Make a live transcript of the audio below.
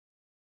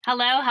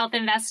Hello, Health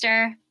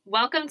Investor.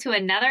 Welcome to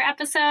another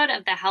episode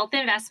of the Health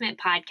Investment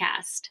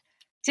Podcast.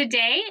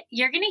 Today,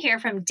 you're going to hear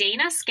from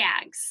Dana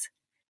Skaggs.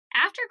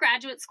 After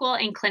graduate school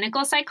in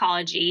clinical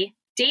psychology,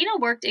 Dana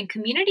worked in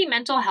community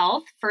mental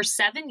health for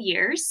 7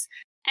 years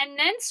and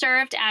then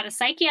served at a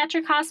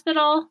psychiatric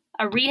hospital,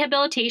 a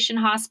rehabilitation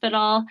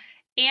hospital,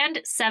 and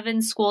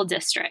 7 school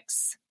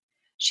districts.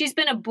 She's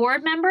been a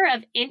board member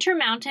of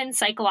Intermountain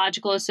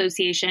Psychological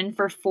Association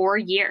for 4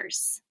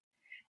 years.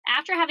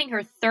 After having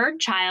her third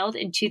child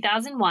in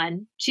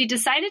 2001, she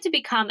decided to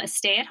become a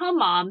stay-at-home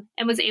mom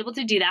and was able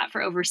to do that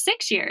for over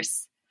 6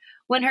 years.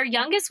 When her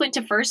youngest went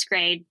to first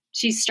grade,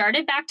 she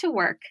started back to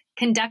work,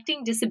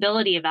 conducting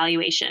disability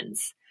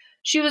evaluations.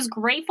 She was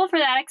grateful for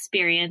that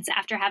experience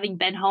after having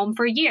been home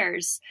for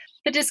years,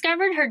 but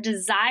discovered her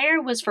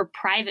desire was for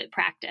private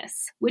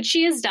practice, which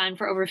she has done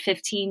for over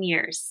 15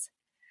 years.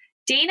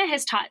 Dana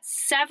has taught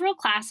several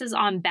classes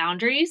on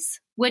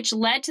boundaries, which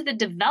led to the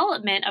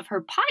development of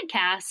her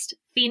podcast,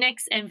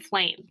 Phoenix and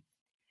Flame.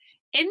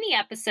 In the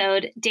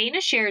episode,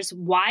 Dana shares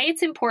why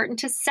it's important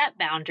to set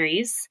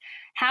boundaries,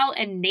 how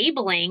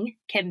enabling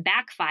can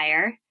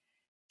backfire,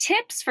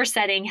 tips for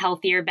setting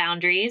healthier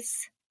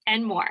boundaries,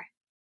 and more.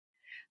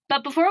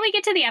 But before we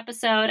get to the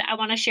episode, I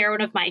want to share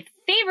one of my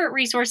favorite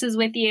resources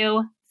with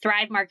you,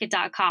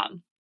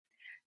 thrivemarket.com.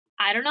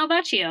 I don't know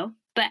about you,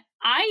 but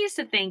I used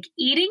to think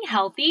eating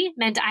healthy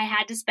meant I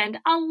had to spend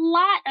a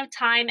lot of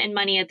time and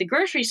money at the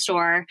grocery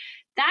store.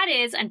 That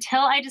is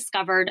until I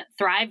discovered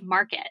Thrive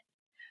Market.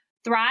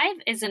 Thrive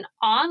is an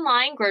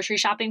online grocery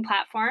shopping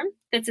platform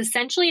that's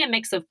essentially a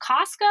mix of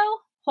Costco,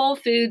 Whole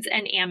Foods,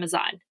 and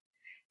Amazon.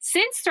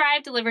 Since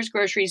Thrive delivers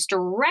groceries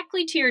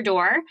directly to your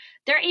door,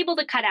 they're able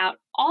to cut out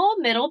all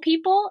middle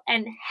people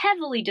and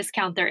heavily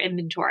discount their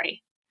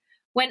inventory.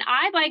 When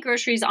I buy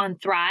groceries on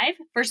Thrive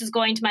versus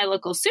going to my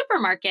local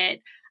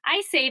supermarket,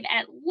 I save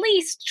at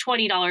least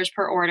 $20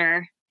 per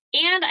order,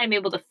 and I'm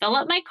able to fill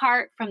up my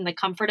cart from the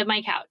comfort of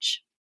my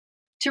couch.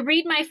 To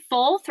read my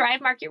full Thrive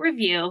Market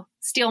review,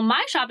 steal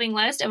my shopping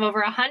list of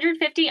over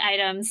 150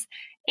 items,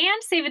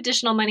 and save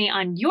additional money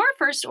on your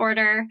first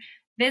order,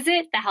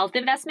 visit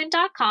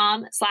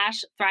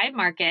thehealthinvestment.com/Thrive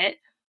Market,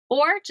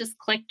 or just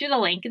click through the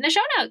link in the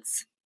show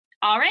notes.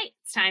 All right,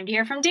 it's time to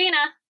hear from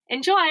Dana.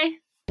 Enjoy.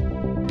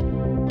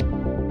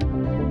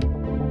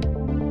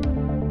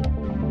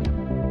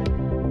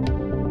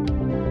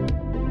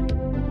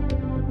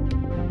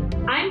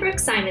 I'm Brooke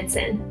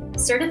Simonson,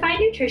 certified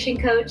nutrition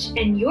coach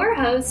and your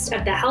host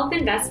of the Health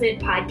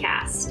Investment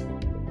Podcast.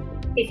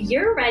 If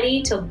you're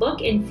ready to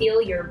look and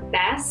feel your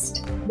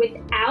best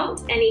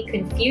without any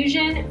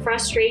confusion,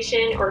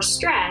 frustration, or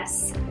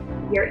stress,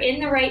 you're in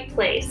the right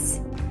place.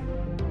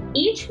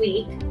 Each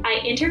week, I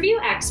interview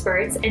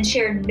experts and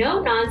share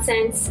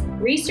no-nonsense,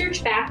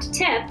 research-backed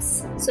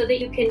tips so that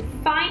you can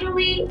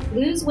finally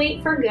lose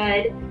weight for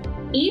good,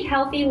 eat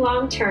healthy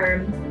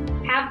long-term,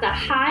 have the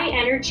high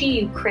energy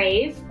you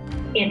crave,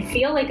 and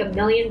feel like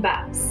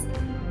 $1,000,000.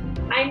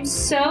 I'm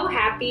so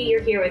happy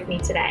you're here with me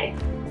today.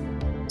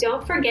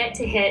 Don't forget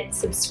to hit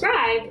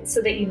subscribe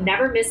so that you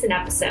never miss an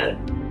episode.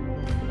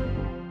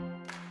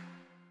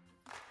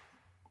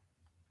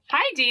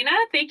 Hi, Dana.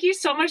 Thank you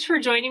so much for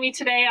joining me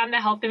today on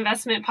the Health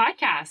Investment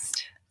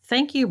Podcast.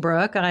 Thank you,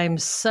 Brooke. I'm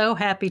so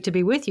happy to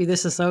be with you.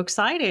 This is so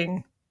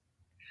exciting.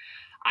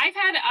 I've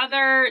had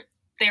other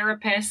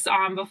therapists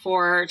on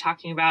before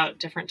talking about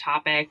different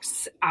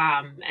topics,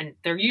 and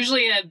they're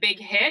usually a big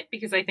hit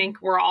because I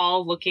think we're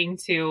all looking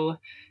to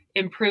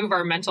improve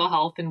our mental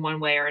health in one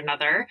way or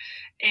another.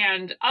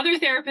 And other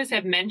therapists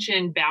have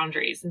mentioned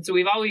boundaries. And so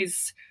we've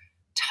always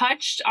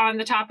touched on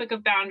the topic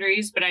of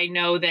boundaries, but I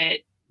know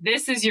that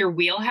this is your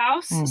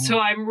wheelhouse. Mm-hmm. So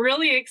I'm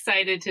really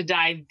excited to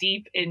dive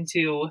deep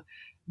into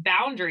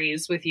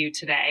boundaries with you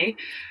today.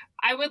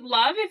 I would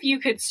love if you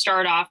could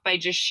start off by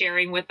just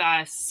sharing with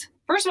us,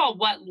 first of all,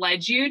 what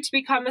led you to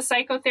become a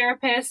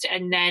psychotherapist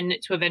and then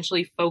to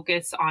eventually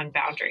focus on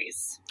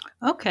boundaries?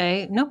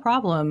 Okay, no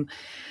problem.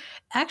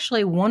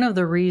 Actually, one of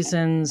the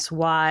reasons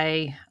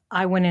why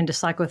I went into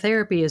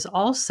psychotherapy is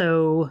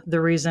also the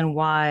reason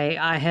why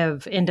I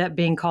have ended up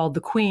being called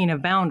the queen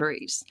of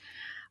boundaries.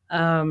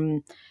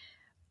 I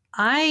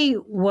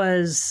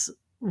was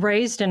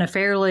raised in a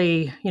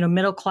fairly,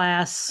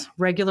 middle-class,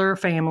 regular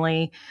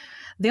family.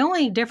 The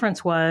only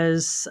difference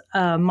was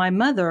my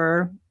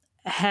mother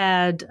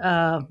had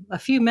a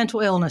few mental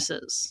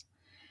illnesses,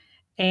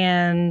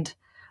 and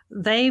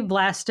they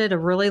lasted a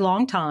really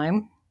long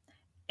time.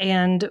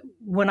 And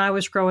when I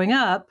was growing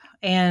up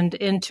and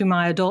into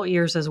my adult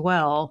years as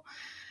well,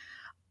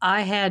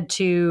 I had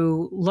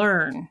to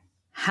learn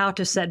how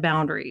to set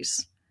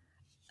boundaries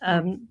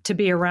to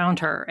be around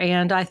her.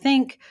 And I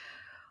think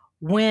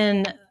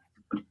when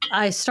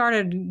I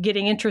started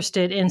getting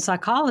interested in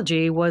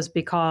psychology was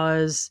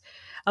because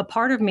a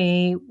part of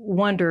me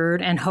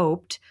wondered and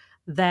hoped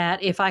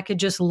that if I could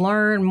just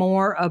learn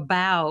more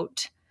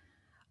about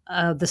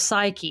the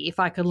psyche,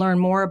 if I could learn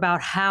more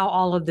about how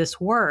all of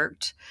this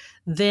worked,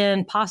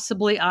 then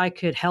possibly I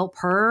could help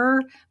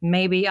her.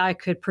 Maybe I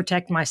could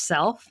protect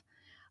myself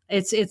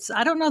It's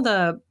I don't know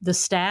the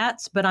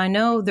stats, but I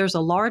know there's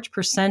a large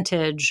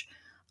percentage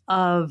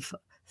of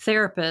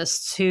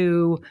therapists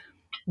who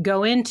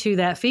go into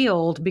that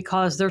field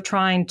because they're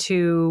trying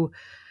to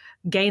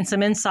gain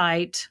some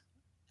insight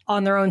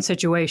on their own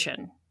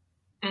situation.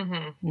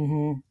 Mm-hmm.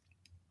 Mm-hmm.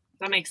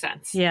 That makes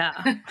sense. Yeah.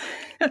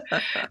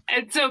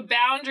 And so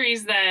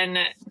boundaries then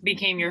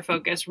became your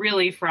focus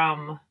really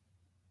from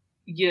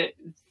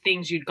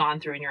things you'd gone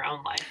through in your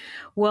own life.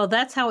 Well,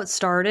 that's how it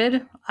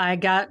started. I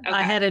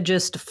had a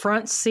just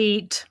front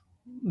seat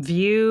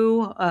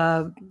view,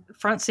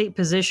 front seat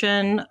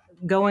position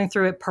going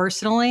through it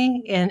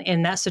personally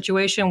in that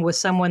situation with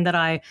someone that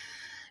I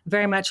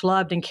very much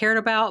loved and cared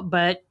about.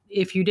 But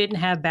if you didn't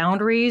have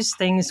boundaries,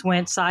 things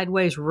went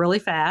sideways really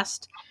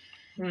fast.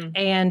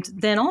 And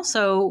then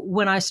also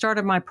when I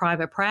started my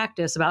private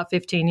practice about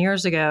 15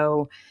 years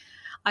ago,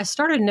 I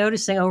started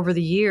noticing over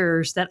the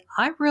years that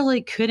I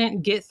really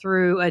couldn't get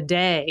through a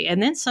day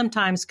and then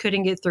sometimes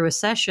couldn't get through a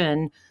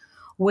session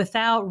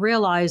without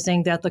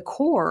realizing that the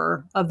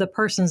core of the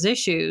person's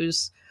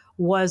issues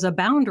was a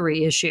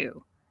boundary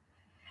issue.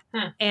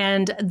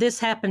 And this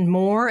happened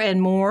more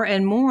and more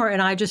and more.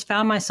 And I just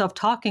found myself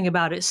talking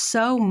about it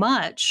so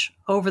much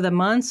over the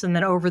months and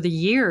then over the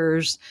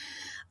years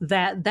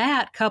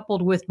that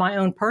coupled with my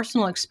own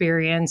personal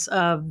experience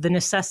of the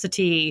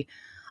necessity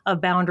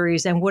of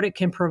boundaries and what it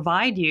can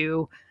provide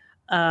you,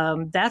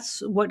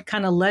 that's what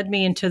kind of led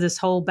me into this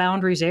whole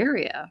boundaries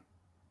area.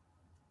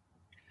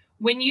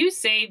 When you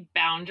say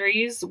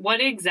boundaries, what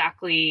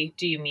exactly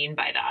do you mean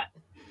by that?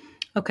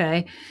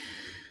 Okay.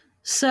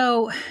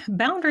 So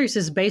boundaries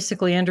is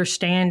basically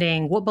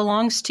understanding what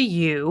belongs to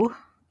you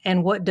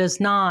and what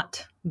does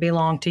not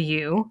belong to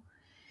you.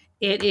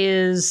 It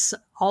is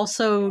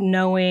also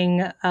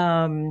knowing,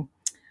 well,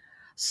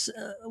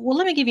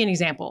 let me give you an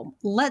example.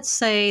 Let's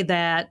say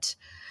that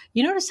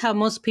you notice how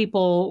most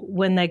people,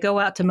 when they go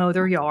out to mow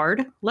their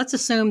yard, let's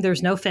assume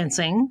there's no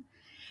fencing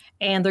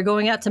and they're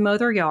going out to mow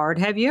their yard.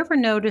 Have you ever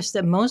noticed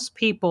that most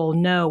people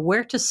know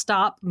where to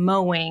stop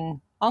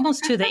mowing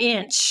almost to the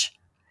inch,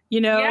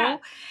 Yeah.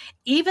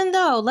 Even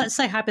though, let's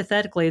say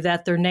hypothetically,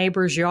 that their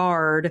neighbor's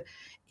yard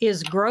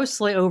is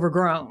grossly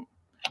overgrown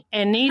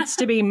and needs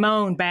to be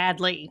mown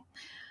badly.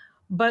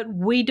 But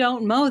we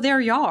don't mow their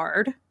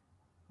yard,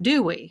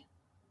 do we?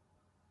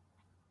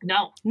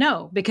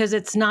 No, because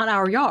it's not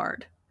our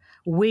yard.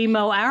 We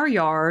mow our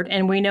yard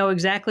and we know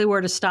exactly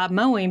where to stop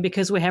mowing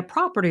because we have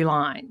property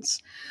lines.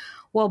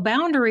 Well,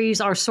 boundaries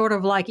are sort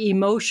of like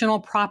emotional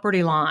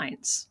property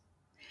lines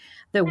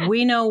that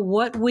we know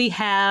what we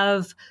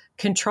have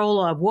control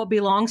of, what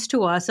belongs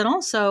to us, and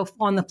also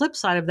on the flip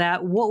side of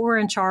that, what we're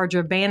in charge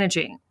of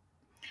managing.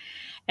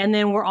 And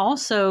then we're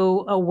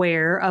also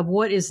aware of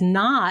what is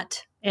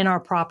not in our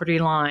property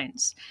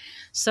lines.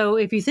 So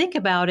if you think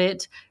about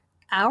it,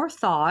 our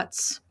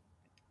thoughts,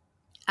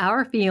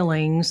 our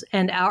feelings,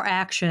 and our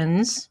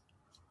actions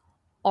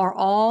are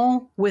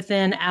all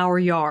within our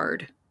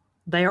yard.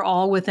 They are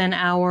all within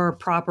our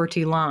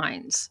property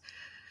lines.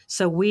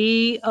 So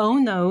we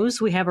own those,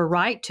 we have a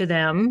right to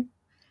them,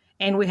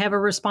 and we have a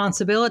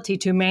responsibility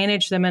to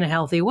manage them in a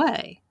healthy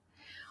way.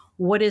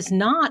 What is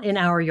not in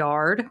our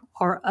yard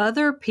are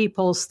other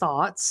people's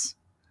thoughts,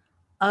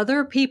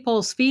 other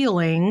people's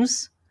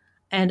feelings,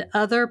 and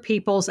other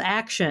people's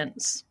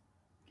actions.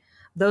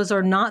 Those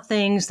are not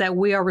things that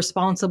we are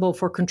responsible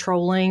for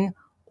controlling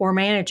or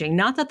managing.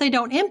 Not that they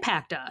don't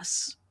impact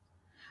us.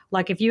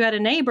 Like if you had a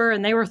neighbor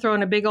and they were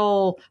throwing a big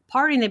old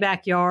party in the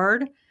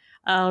backyard,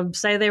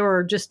 say they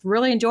were just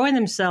really enjoying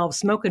themselves,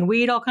 smoking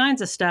weed, all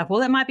kinds of stuff. Well,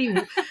 that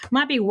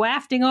might be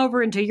wafting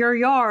over into your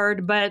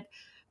yard, but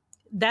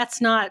that's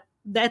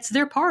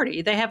their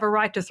party. They have a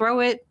right to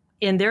throw it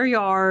in their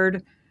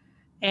yard.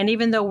 And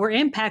even though we're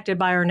impacted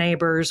by our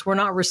neighbors, we're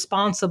not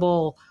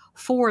responsible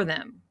for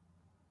them.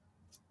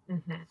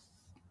 Mm-hmm.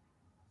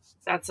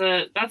 That's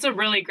a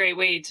really great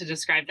way to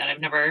describe that. I've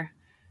never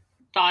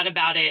thought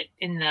about it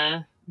in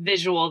the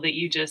visual that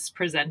you just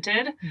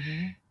presented.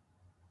 Mm-hmm.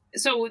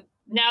 So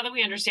now that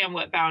we understand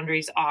what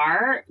boundaries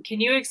are,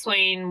 can you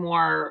explain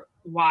more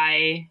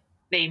why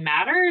they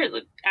matter?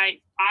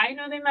 I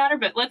know they matter,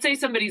 but let's say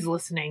somebody's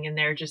listening and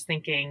they're just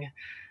thinking,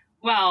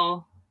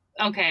 well,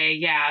 okay,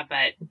 yeah,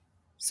 but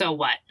so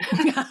what?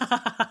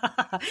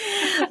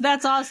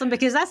 That's awesome,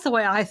 because that's the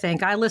way I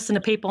think. I listen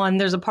to people and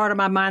there's a part of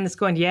my mind that's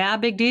going, yeah,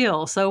 big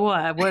deal. So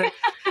what?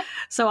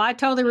 So I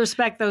totally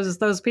respect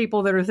those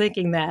people that are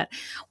thinking that.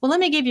 Well, let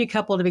me give you a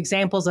couple of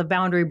examples of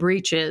boundary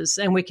breaches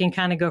and we can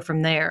kind of go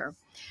from there.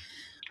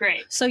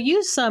 Great. So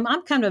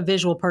I'm kind of a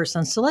visual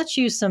person. So let's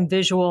use some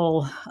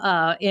visual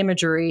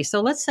imagery.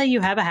 So let's say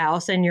you have a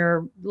house and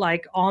you're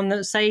like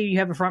say you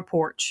have a front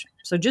porch.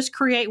 So just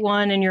create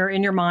one in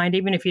your mind,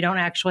 even if you don't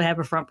actually have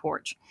a front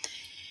porch.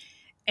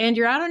 And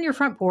you're out on your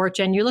front porch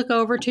and you look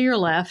over to your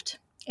left.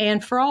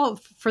 And for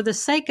the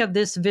sake of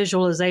this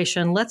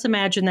visualization, let's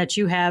imagine that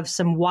you have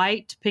some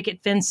white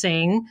picket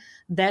fencing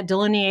that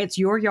delineates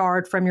your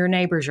yard from your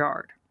neighbor's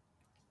yard.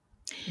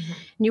 Mm-hmm.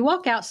 And you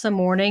walk out some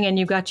morning and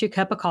you've got your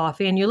cup of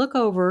coffee and you look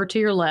over to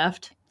your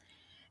left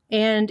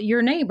And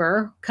your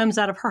neighbor comes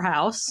out of her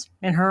house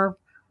in her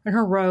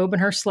robe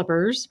and her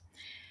slippers.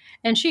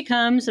 And she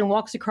comes and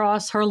walks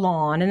across her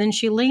lawn, and then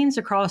she leans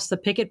across the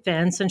picket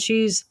fence and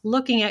she's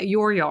looking at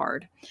your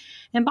yard.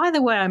 And by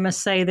the way, I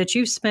must say that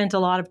you've spent a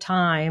lot of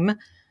time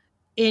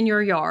in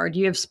your yard.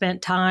 You have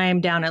spent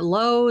time down at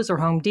Lowe's or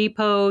Home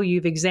Depot.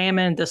 You've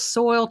examined the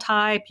soil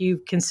type.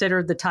 You've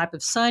considered the type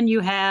of sun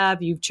you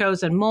have. You've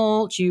chosen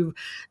mulch. You've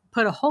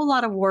put a whole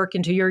lot of work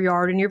into your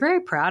yard, and you're very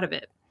proud of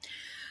it.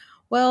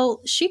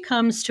 Well, she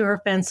comes to her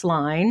fence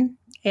line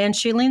and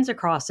she leans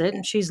across it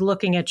and she's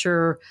looking at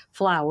your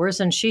flowers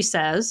and she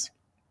says,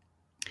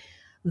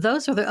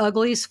 "Those are the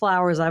ugliest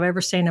flowers I've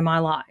ever seen in my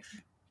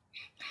life."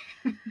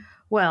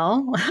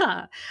 Well,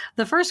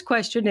 the first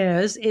question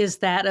is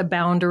that a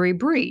boundary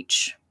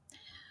breach?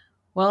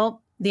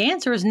 Well, the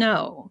answer is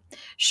no.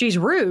 She's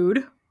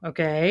rude,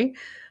 okay,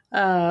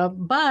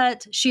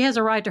 but she has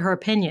a right to her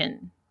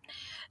opinion.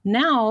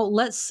 Now,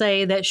 let's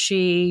say that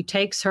she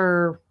takes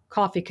her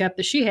coffee cup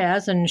that she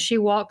has and she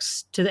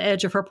walks to the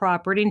edge of her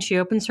property and she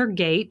opens her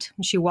gate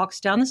and she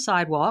walks down the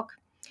sidewalk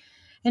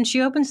and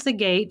she opens the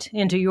gate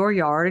into your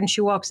yard and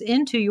she walks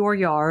into your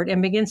yard and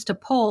begins to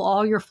pull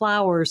all your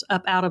flowers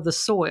up out of the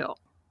soil.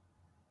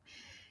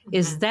 Mm-hmm.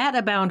 Is that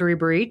a boundary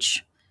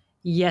breach?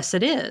 Yes,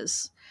 it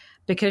is,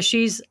 because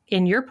she's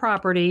in your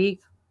property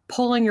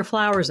pulling your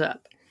flowers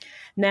up.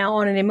 Now,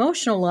 on an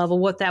emotional level,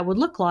 what that would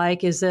look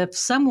like is if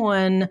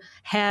someone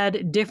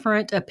had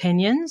different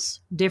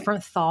opinions,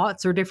 different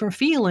thoughts, or different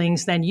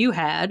feelings than you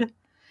had,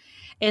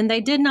 and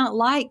they did not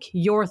like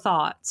your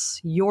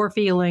thoughts, your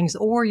feelings,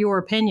 or your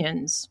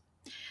opinions,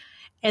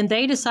 and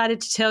they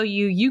decided to tell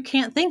you, you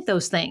can't think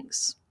those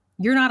things.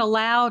 You're not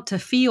allowed to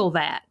feel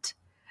that.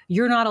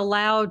 You're not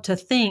allowed to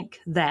think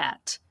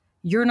that.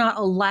 You're not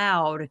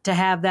allowed to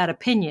have that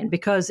opinion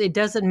because it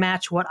doesn't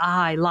match what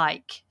I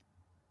like.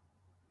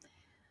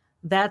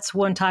 That's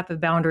one type of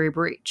boundary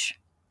breach.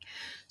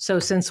 So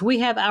since we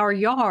have our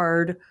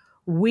yard,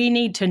 we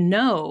need to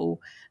know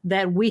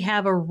that we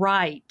have a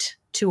right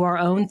to our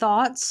own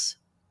thoughts.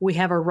 We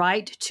have a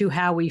right to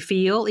how we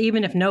feel,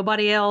 even if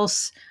nobody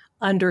else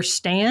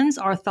understands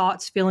our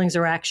thoughts, feelings,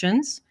 or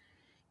actions,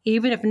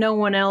 even if no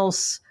one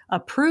else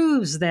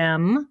approves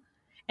them,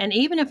 and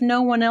even if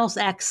no one else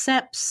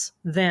accepts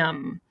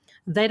them.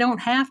 They don't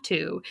have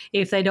to.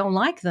 If they don't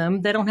like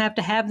them, they don't have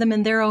to have them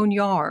in their own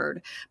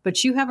yard.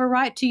 But you have a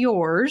right to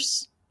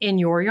yours in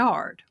your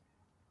yard.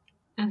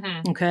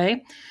 Mm-hmm.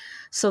 Okay?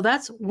 So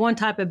that's one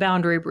type of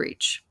boundary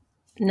breach.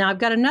 Now, I've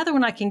got another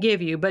one I can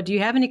give you, but do you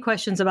have any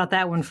questions about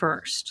that one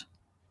first?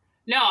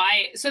 No,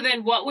 so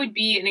then what would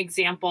be an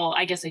example?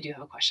 I guess I do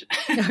have a question.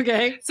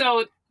 Okay.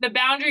 So the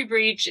boundary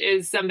breach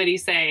is somebody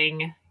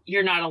saying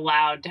you're not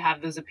allowed to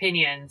have those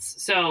opinions.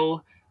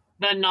 So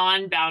the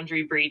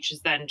non-boundary breach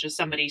is then just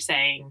somebody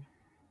saying,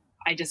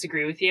 I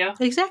disagree with you?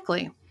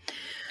 Exactly.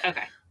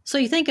 Okay. So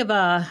you think of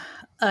a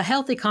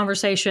healthy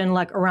conversation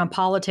like around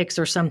politics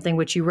or something,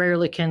 which you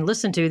rarely can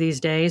listen to these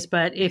days.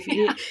 But if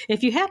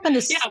you happen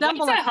to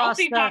stumble across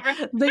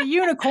the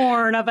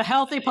unicorn of a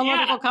healthy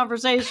political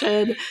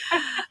conversation,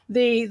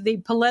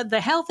 the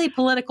healthy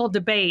political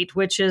debate,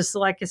 which is,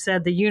 like I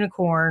said, the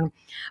unicorn.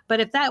 But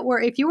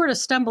if you were to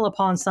stumble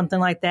upon something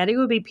like that, it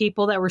would be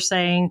people that were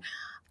saying,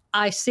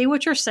 I see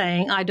what you're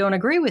saying. I don't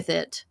agree with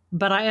it,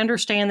 but I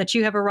understand that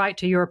you have a right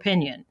to your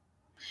opinion.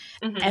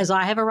 Mm-hmm. As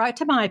I have a right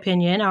to my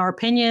opinion. Our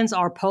opinions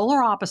are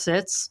polar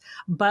opposites,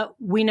 but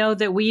we know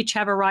that we each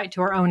have a right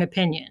to our own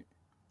opinion.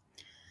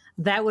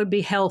 That would be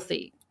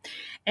healthy.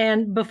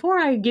 And before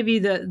I give you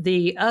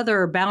the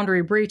other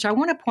boundary breach, I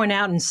want to point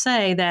out and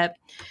say that,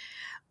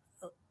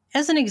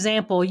 as an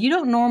example, you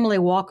don't normally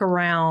walk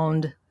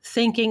around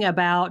thinking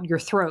about your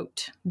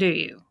throat, do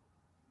you?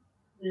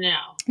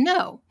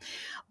 No.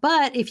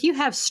 But if you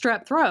have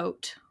strep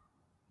throat,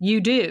 you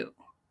do.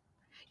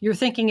 You're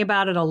thinking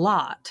about it a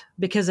lot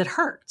because it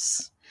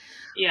hurts.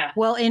 Yeah.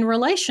 Well, in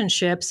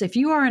relationships, if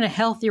you are in a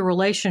healthy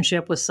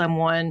relationship with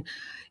someone,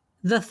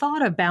 the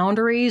thought of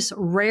boundaries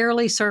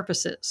rarely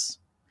surfaces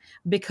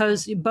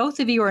because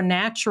both of you are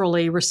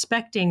naturally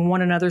respecting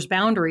one another's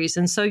boundaries.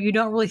 And so you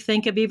don't really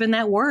think of even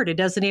that word. It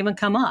doesn't even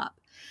come up.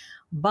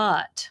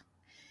 But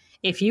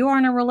if you are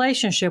in a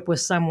relationship with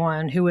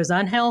someone who is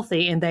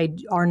unhealthy and they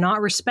are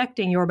not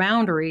respecting your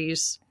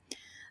boundaries,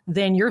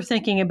 then you're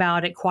thinking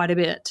about it quite a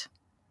bit.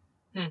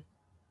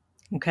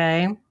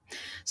 Okay.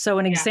 So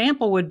an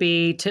example would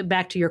be,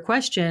 back to your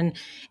question,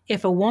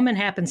 if a woman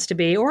happens to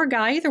be, or a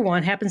guy, either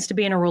one, happens to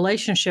be in a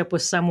relationship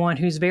with someone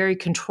who's very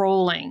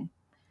controlling.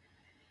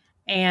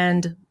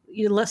 And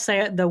let's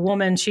say the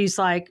woman, she's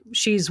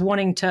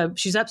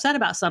upset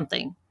about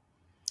something.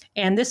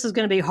 And this is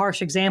going to be a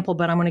harsh example,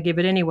 but I'm going to give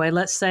it anyway.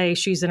 Let's say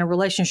she's in a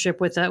relationship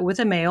with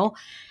a male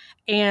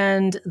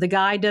and the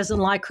guy doesn't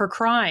like her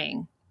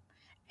crying.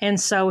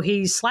 And so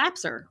he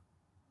slaps her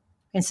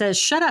and says,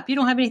 "Shut up, you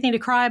don't have anything to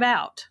cry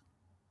about."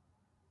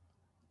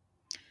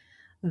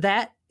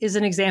 That is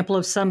an example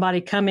of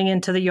somebody coming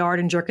into the yard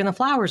and jerking the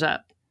flowers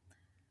up,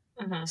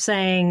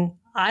 saying,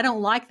 "I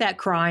don't like that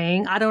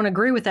crying. I don't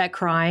agree with that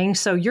crying,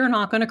 so you're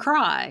not going to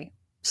cry.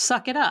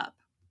 Suck it up."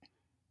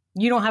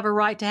 You don't have a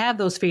right to have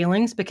those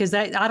feelings because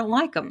I don't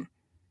like them.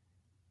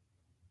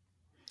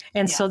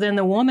 And so then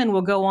the woman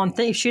will go on,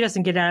 if she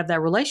doesn't get out of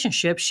that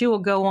relationship, she will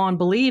go on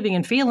believing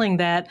and feeling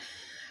that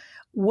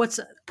what's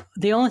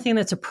the only thing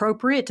that's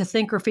appropriate to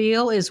think or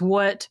feel is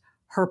what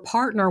her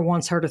partner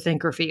wants her to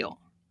think or feel.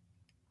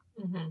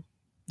 Mm-hmm.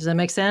 Does that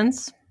make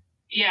sense?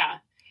 Yeah.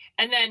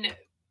 And then,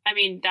 I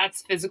mean,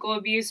 that's physical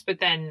abuse, but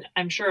then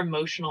I'm sure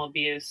emotional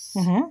abuse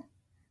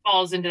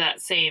falls into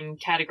that same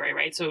category,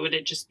 right? So would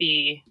it just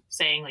be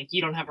saying like,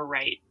 you don't have a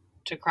right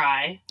to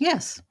cry?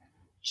 Yes.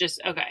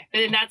 Just, okay. But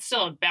then that's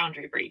still a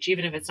boundary breach,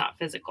 even if it's not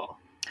physical.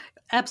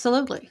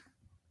 Absolutely.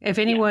 If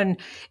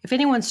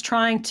anyone's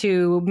trying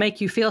to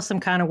make you feel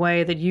some kind of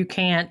way that you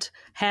can't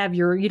have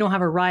you don't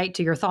have a right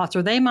to your thoughts,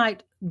 or they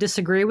might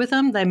disagree with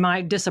them, they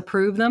might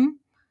disapprove them,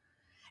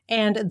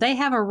 and they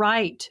have a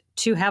right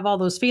to have all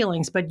those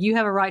feelings, but you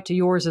have a right to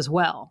yours as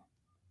well.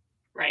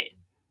 Right.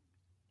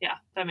 Yeah,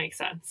 that makes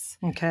sense.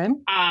 Okay.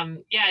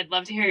 Yeah, I'd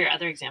love to hear your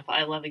other example.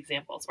 I love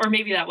examples. Or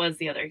maybe that was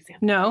the other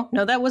example. No,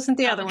 that wasn't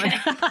the other one.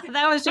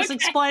 That was just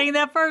explaining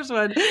that first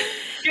one.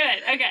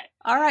 Good. Okay.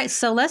 All right.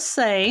 So let's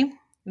say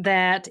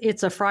that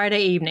it's a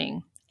Friday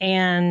evening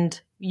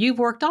and you've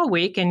worked all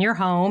week and you're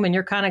home and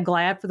you're kind of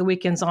glad for the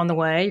weekend's on the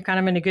way. You're kind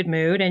of in a good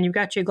mood and you've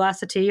got your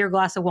glass of tea or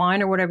glass of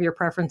wine or whatever your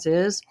preference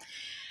is.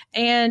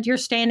 And you're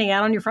standing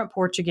out on your front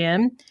porch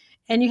again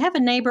and you have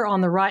a neighbor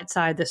on the right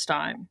side this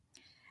time.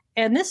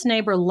 And this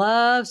neighbor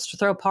loves to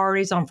throw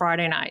parties on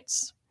Friday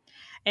nights.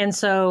 And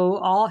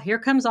so here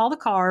comes all the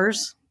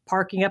cars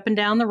parking up and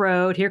down the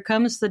road. Here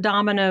comes the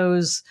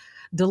Domino's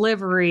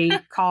delivery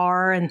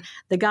car. And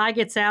the guy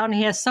gets out and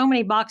he has so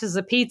many boxes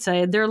of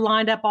pizza. They're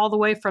lined up all the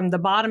way from the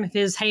bottom of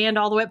his hand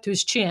all the way up to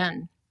his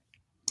chin.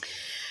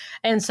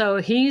 And so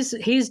he's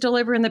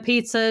delivering the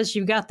pizzas.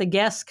 You've got the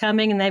guests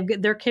coming and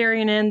they're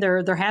carrying in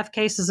their half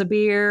cases of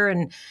beer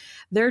and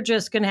they're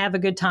just going to have a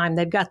good time.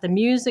 They've got the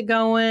music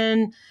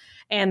going.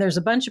 And there's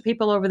a bunch of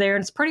people over there,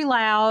 and it's pretty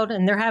loud,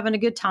 and they're having a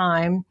good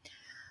time.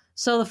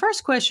 So the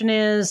first question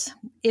is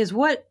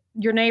what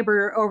your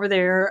neighbor over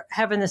there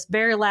having this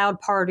very loud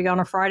party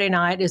on a Friday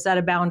night, is that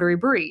a boundary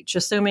breach,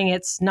 assuming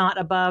it's not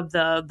above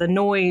the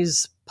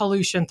noise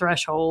pollution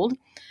threshold?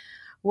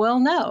 Well,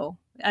 no.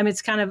 I mean,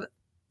 it's kind of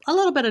a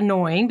little bit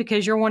annoying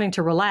because you're wanting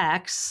to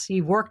relax.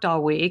 You've worked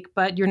all week,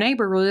 but your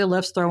neighbor really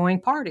loves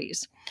throwing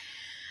parties.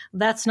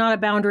 That's not a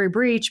boundary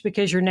breach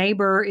because your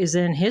neighbor is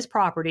in his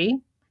property.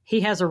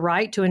 He has a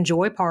right to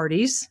enjoy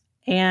parties,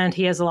 and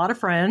he has a lot of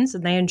friends,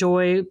 and they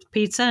enjoy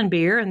pizza and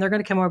beer, and they're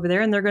going to come over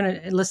there, and they're going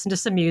to listen to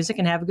some music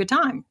and have a good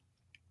time.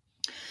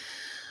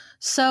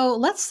 So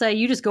let's say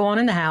you just go on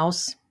in the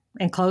house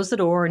and close the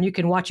door, and you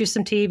can watch you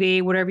some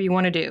TV, whatever you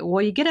want to do.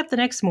 Well, you get up the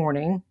next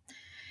morning,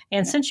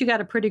 and since you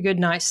got a pretty good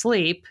night's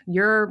sleep,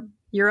 you're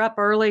up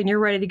early and you're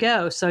ready to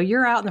go. So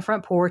you're out in the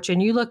front porch,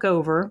 and you look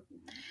over,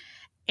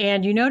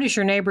 and you notice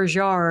your neighbor's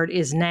yard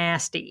is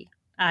nasty.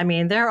 I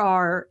mean, there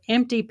are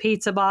empty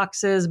pizza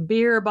boxes,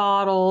 beer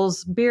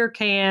bottles, beer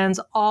cans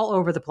all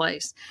over the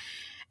place.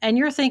 And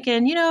you're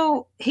thinking,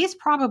 he's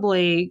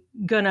probably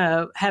going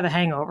to have a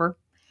hangover.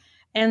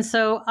 And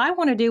so I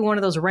want to do one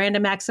of those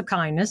random acts of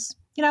kindness.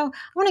 I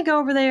want to go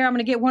over there. I'm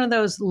going to get one of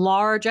those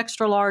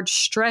extra large,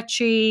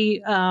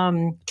 stretchy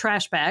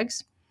trash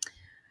bags.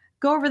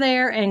 Go over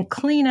there and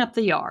clean up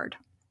the yard.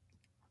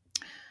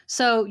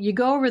 So you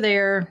go over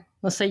there.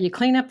 Let's say you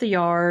clean up the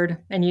yard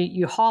and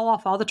you haul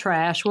off all the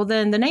trash. Well,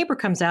 then the neighbor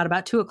comes out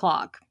about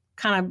 2:00,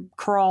 kind of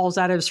crawls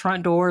out of his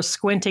front door,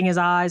 squinting his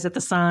eyes at the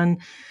sun,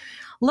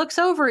 looks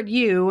over at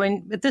you.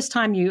 And at this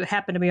time you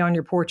happen to be on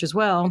your porch as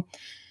well.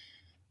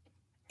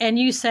 And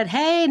you said,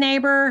 "Hey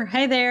neighbor,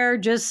 hey there,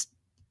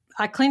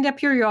 I cleaned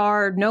up your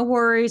yard. No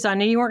worries. I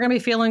knew you weren't going to be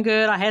feeling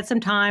good. I had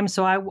some time.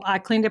 So I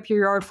cleaned up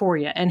your yard for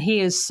you." And he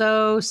is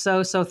so,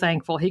 so, so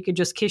thankful. He could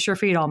just kiss your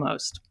feet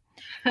almost.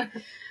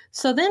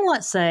 So then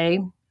let's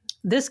say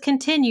this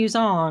continues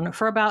on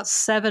for about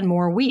 7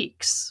 more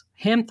weeks,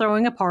 him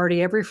throwing a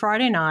party every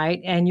Friday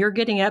night, and you're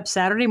getting up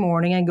Saturday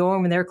morning and going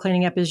over there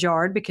cleaning up his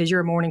yard because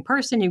you're a morning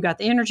person. You've got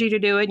the energy to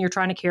do it, and you're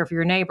trying to care for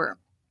your neighbor.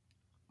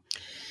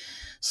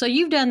 So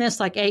you've done this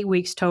like 8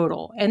 weeks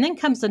total. And then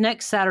comes the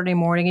next Saturday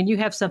morning, and you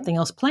have something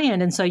else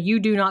planned, and so you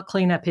do not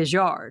clean up his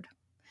yard.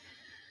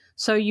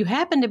 So you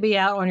happen to be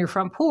out on your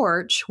front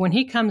porch when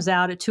he comes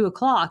out at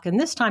 2:00, and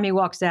this time he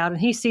walks out and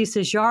he sees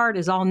his yard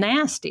is all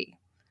nasty.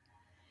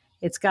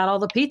 It's got all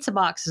the pizza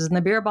boxes and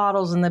the beer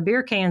bottles and the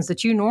beer cans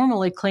that you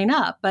normally clean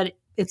up, but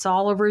it's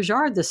all over his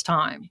yard this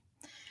time.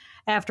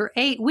 After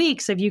 8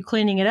 weeks of you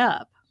cleaning it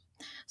up.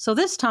 So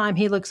this time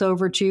he looks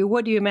over at you.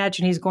 What do you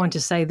imagine he's going to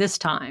say this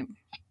time?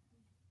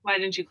 Why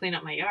didn't you clean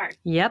up my yard?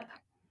 Yep.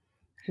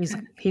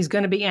 He's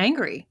going to be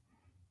angry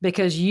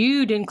because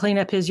you didn't clean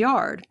up his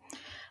yard.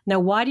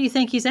 Now, why do you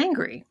think he's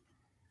angry?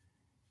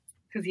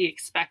 Because he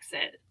expects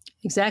it.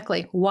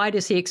 Exactly. Why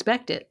does he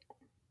expect it?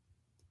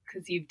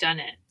 Because you've done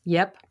it.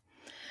 Yep.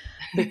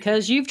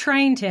 Because you've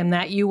trained him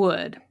that you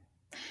would.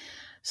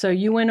 So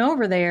you went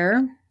over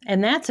there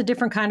And that's a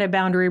different kind of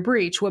boundary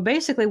breach.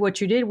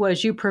 What you did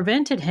was you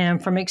prevented him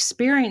from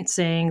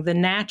experiencing the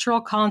natural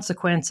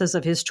consequences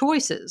of his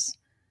choices.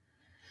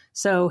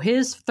 So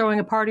his throwing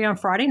a party on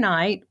Friday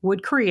night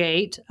would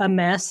create a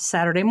mess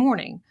Saturday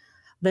morning.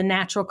 The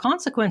natural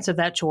consequence of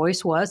that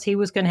choice was he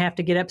was going to have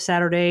to get up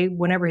Saturday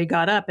whenever he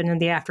got up and in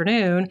the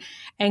afternoon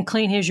and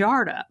clean his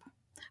yard up.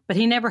 But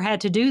he never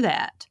had to do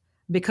that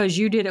because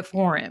you did it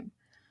for him.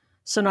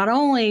 So not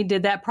only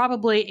did that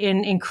probably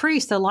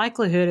increase the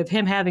likelihood of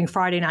him having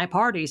Friday night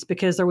parties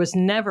because there was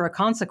never a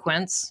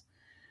consequence,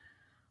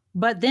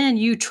 but then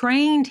you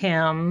trained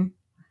him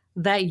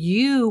that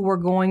you were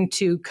going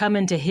to come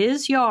into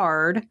his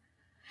yard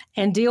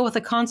and deal with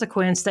a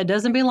consequence that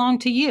doesn't belong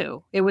to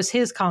you. It was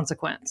his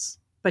consequence,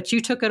 but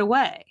you took it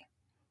away.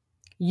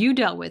 You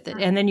dealt with it,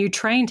 and then you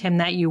trained him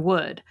that you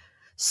would.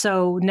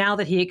 So now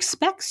that he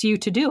expects you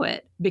to do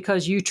it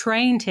because you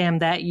trained him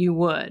that you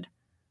would.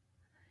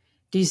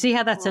 Do you see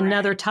how that's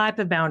another type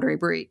of boundary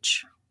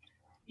breach?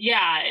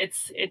 Yeah,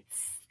 it's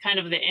kind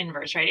of the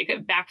inverse, right?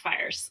 It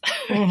backfires.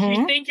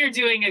 You think you're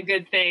doing a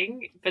good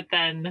thing, but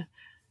then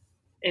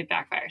it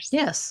backfires.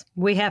 Yes,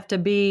 we have to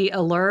be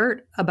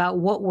alert about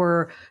what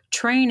we're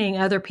training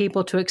other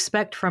people to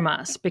expect from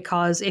us.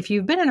 Because if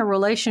you've been in a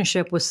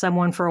relationship with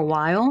someone for a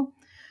while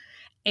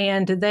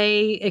and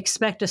they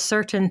expect a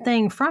certain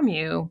thing from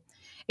you,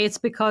 it's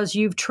because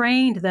you've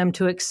trained them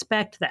to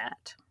expect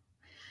that.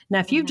 Now,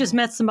 if you've just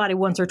met somebody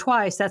once or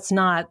twice, that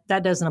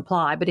doesn't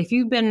apply. But if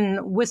you've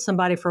been with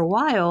somebody for a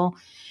while,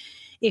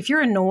 if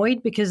you're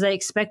annoyed because they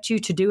expect you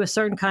to do a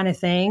certain kind of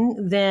thing,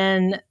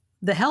 then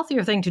the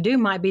healthier thing to do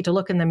might be to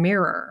look in the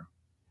mirror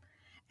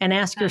and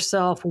ask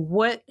yourself,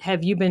 what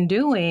have you been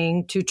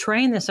doing to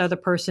train this other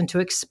person to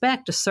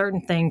expect a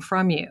certain thing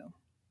from you?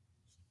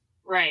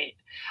 Right.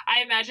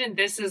 I imagine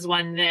this is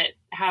one that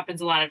happens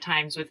a lot of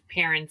times with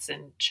parents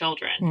and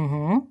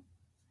children,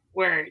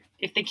 where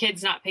if the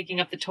kid's not picking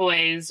up the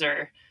toys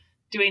or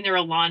doing their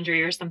own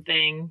laundry or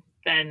something,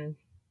 then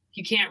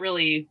you can't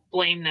really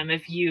blame them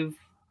if you've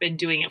been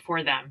doing it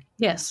for them.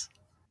 Yes.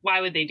 Why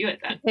would they do it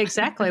then?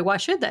 Exactly. Why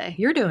should they?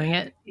 You're doing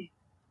it.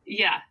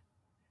 Yeah.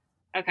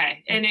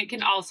 Okay. And it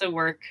can also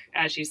work,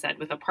 as you said,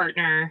 with a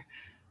partner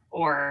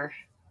or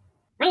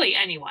really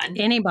anyone.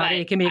 Anybody.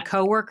 It can be a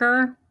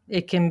coworker.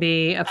 It can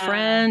be a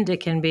friend.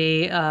 It can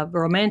be a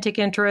romantic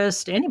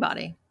interest.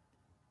 Anybody.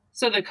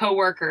 So the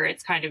coworker,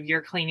 it's kind of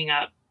you're cleaning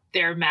up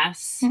their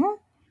mess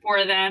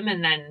for them,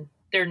 and then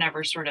they're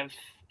never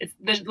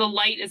the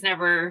light is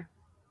never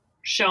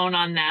shown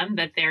on them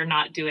that they're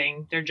not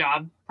doing their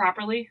job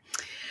properly.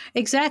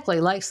 Exactly.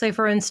 Like, say,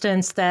 for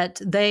instance, that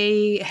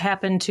they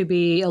happen to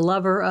be a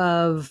lover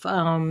of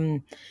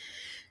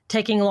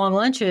taking long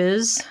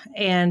lunches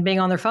and being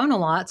on their phone a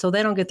lot, so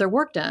they don't get their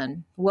work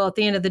done. Well, at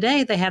the end of the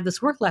day, they have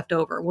this work left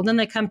over. Well, then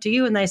they come to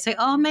you and they say,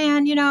 oh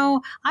man,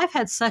 I've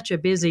had such a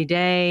busy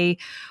day.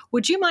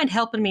 Would you mind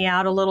helping me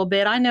out a little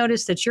bit? I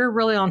noticed that you're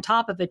really on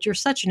top of it. You're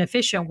such an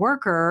efficient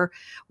worker.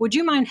 Would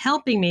you mind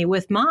helping me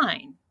with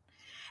mine?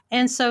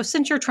 And so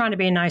since you're trying to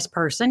be a nice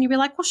person, you'd be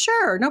like, well,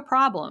 sure, no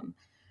problem.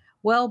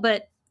 Well,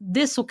 but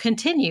this will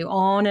continue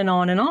on and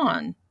on and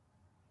on.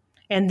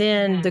 And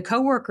then the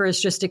coworker is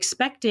just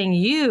expecting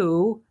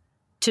you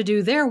to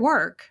do their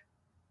work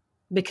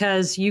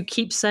because you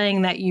keep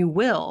saying that you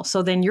will.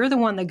 So then you're the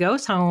one that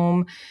goes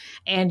home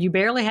and you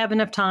barely have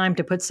enough time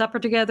to put supper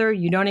together.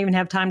 You don't even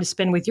have time to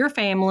spend with your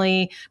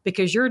family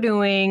because you're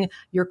doing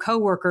your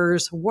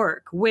coworker's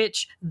work,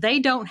 which they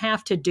don't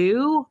have to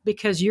do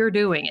because you're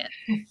doing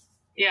it.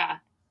 Yeah.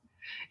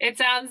 It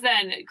sounds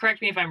then,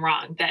 correct me if I'm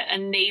wrong, that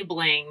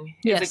enabling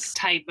is a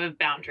type of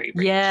boundary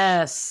breach.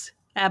 Yes,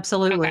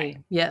 absolutely. Okay.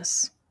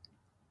 Yes.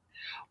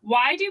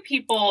 Why do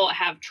people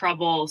have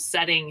trouble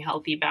setting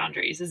healthy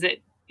boundaries? Is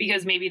it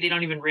because maybe they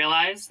don't even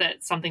realize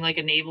that something like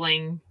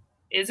enabling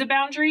is a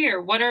boundary,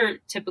 or what are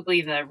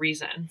typically the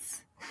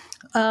reasons?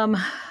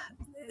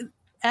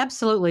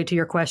 Absolutely, to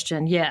your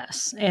question,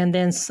 yes. And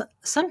then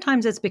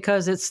sometimes it's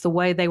because it's the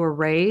way they were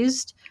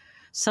raised.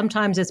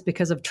 Sometimes it's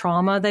because of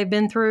trauma they've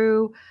been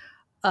through.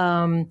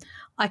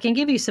 I can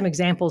give you some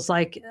examples.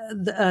 Like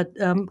a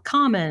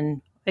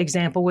common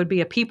example would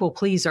be a people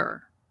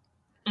pleaser.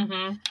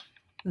 Mm-hmm.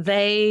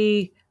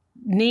 They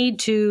need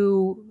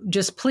to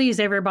just please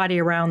everybody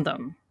around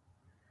them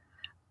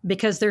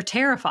because they're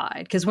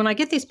terrified. Because when I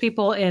get these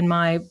people in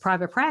my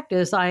private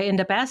practice, I end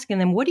up asking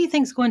them, what do you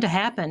think is going to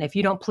happen if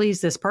you don't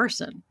please this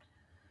person?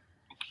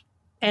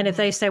 And if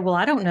they say, well,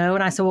 I don't know.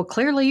 And I say, well,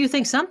 clearly you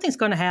think something's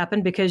going to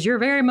happen because you're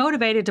very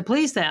motivated to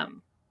please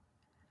them.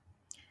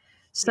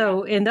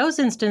 So in those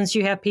instances,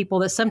 you have people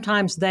that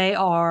sometimes they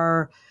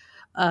are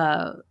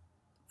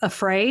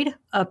afraid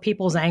of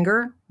people's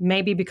anger,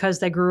 maybe because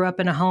they grew up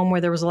in a home where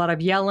there was a lot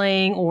of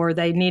yelling or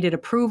they needed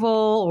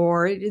approval,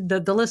 or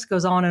the list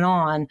goes on and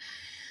on.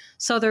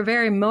 So they're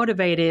very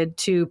motivated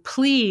to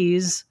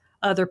please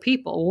other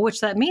people. Which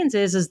that means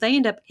is they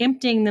end up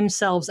emptying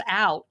themselves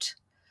out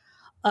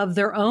of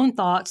their own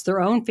thoughts, their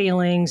own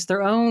feelings,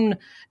 their own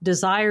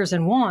desires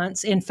and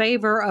wants in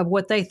favor of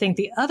what they think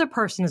the other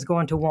person is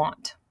going to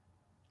want.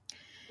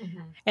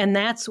 Mhm. And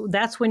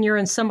that's when you're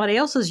in somebody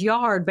else's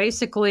yard,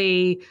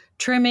 basically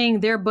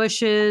trimming their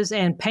bushes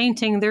and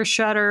painting their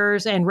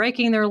shutters and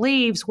raking their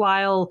leaves,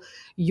 while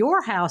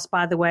your house,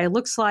 by the way,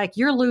 looks like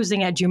you're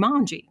losing at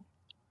Jumanji.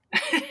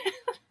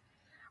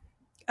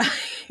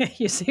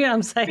 You see what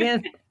I'm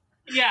saying?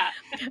 Yeah.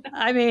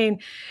 I mean,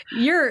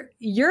 you're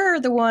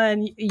the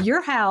one,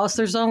 your house,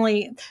 there's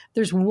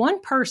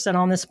one person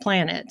on this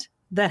planet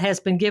that has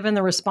been given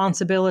the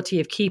responsibility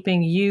of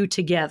keeping you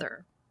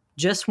together.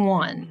 Just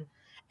one. Mhm.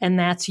 And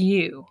that's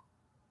you.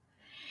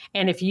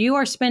 And if you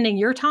are spending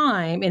your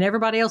time in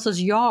everybody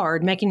else's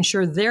yard making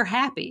sure they're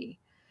happy,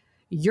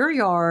 your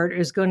yard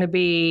is going to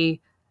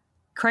be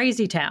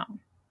crazy town.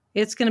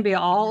 It's going to be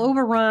all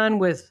overrun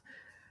with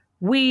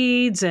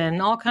weeds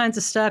and all kinds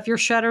of stuff. Your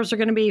shutters are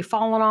going to be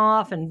falling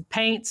off and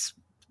paint's,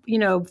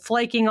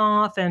 flaking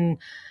off, and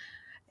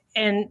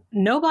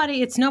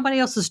it's nobody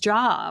else's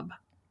job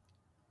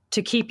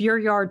to keep your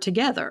yard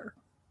together.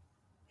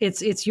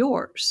 It's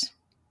yours.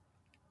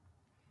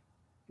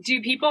 Do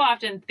people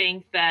often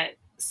think that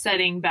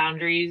setting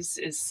boundaries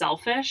is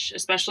selfish,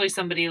 especially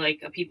somebody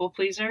like a people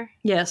pleaser?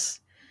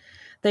 Yes.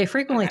 They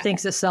frequently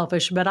think it's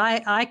selfish, but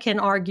I can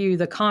argue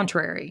the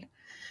contrary.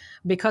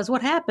 Because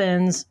what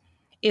happens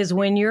is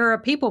when you're a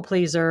people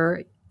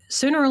pleaser,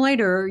 sooner or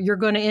later, you're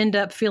going to end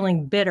up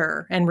feeling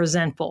bitter and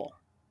resentful.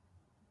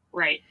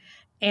 Right.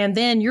 And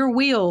then your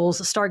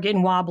wheels start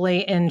getting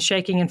wobbly and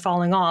shaking and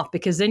falling off,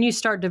 because then you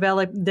start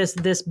developing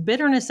this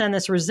bitterness, and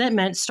this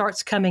resentment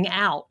starts coming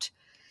out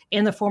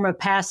in the form of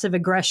passive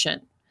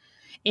aggression,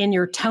 in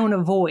your tone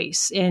of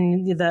voice,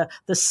 in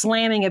the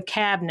slamming of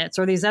cabinets,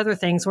 or these other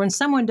things. When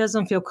someone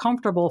doesn't feel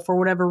comfortable for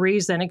whatever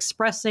reason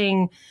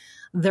expressing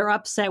their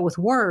upset with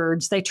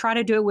words, they try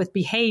to do it with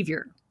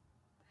behavior.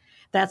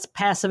 That's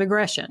passive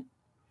aggression.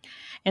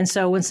 And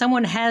so when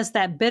someone has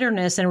that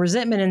bitterness and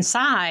resentment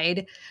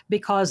inside,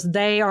 because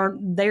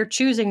they're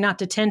choosing not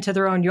to tend to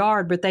their own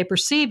yard, but they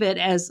perceive it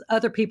as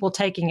other people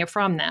taking it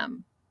from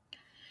them.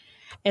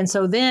 And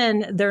so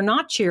then they're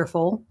not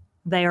cheerful,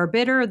 they are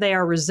bitter, they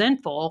are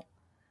resentful.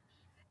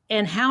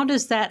 And how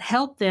does that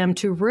help them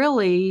to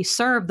really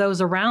serve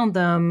those around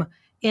them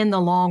in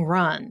the long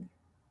run?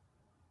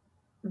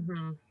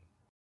 Mm-hmm.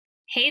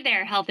 Hey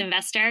there, health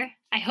investor.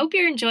 I hope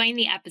you're enjoying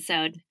the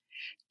episode.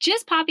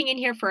 Just popping in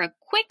here for a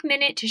quick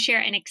minute to share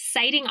an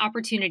exciting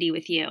opportunity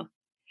with you.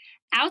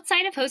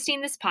 Outside of hosting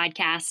this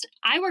podcast,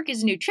 I work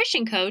as a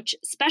nutrition coach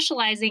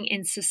specializing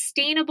in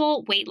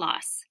sustainable weight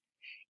loss.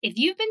 If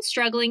you've been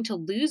struggling to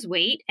lose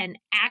weight and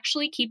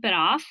actually keep it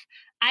off,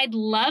 I'd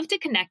love to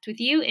connect with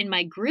you in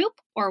my group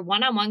or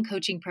one-on-one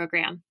coaching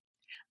program.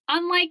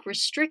 Unlike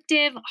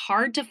restrictive,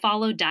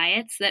 hard-to-follow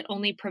diets that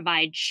only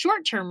provide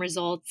short-term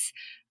results,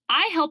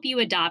 I help you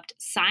adopt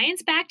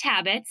science-backed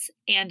habits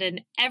and an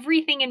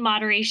everything in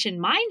moderation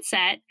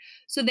mindset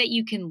so that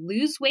you can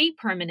lose weight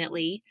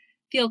permanently,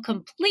 feel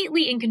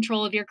completely in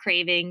control of your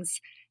cravings,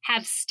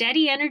 have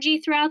steady energy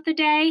throughout the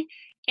day,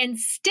 and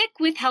stick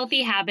with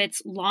healthy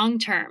habits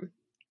long-term.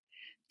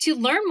 To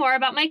learn more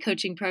about my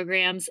coaching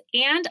programs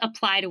and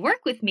apply to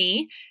work with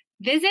me,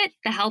 visit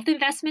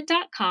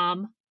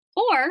thehealthinvestment.com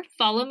or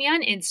follow me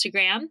on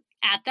Instagram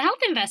at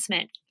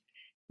thehealthinvestment.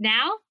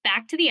 Now,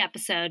 back to the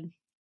episode.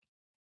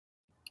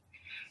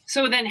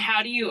 So then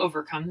how do you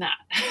overcome that?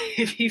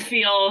 If you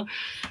feel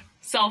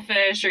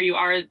selfish or you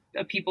are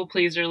a people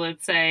pleaser,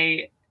 let's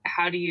say,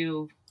 how do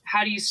you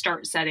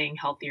start setting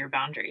healthier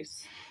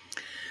boundaries?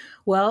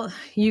 Well,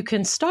 you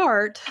can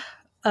start,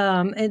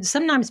 and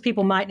sometimes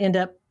people might end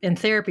up in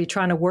therapy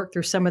trying to work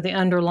through some of the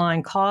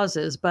underlying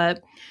causes,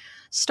 but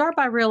start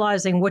by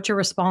realizing what you're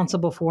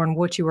responsible for and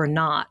what you are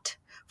not.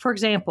 For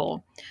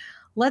example,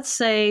 let's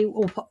say,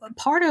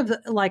 part of,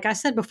 like I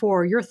said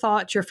before, your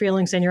thoughts, your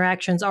feelings, and your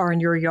actions are in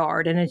your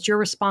yard, and it's your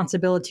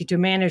responsibility to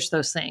manage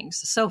those things.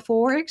 So,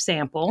 for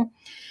example,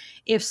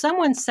 if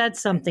someone said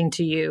something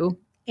to you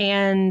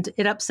and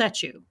it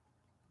upset you,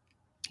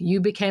 you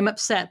became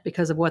upset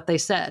because of what they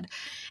said,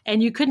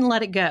 and you couldn't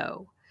let it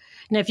go.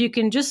 Now, if you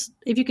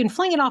can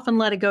fling it off and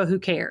let it go, who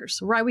cares,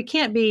 right? We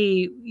can't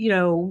be,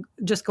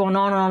 just going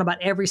on and on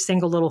about every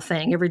single little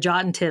thing, every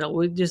jot and tittle.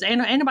 We just ain't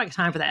nobody got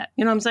time for that.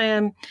 You know what I'm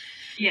saying?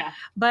 Yeah.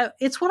 But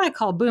it's what I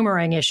call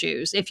boomerang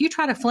issues. If you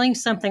try to fling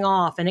something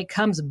off and it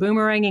comes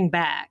boomeranging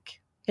back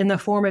in the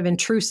form of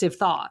intrusive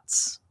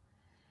thoughts,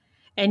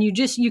 and you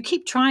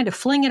keep trying to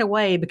fling it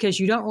away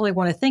because you don't really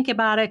want to think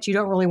about it, you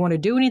don't really want to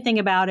do anything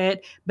about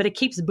it, but it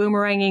keeps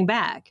boomeranging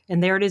back.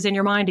 And there it is in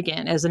your mind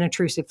again as an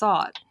intrusive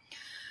thought.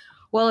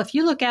 Well, if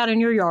you look out in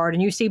your yard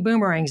and you see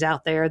boomerangs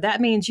out there, that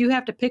means you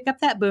have to pick up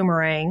that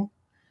boomerang.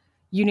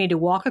 You need to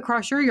walk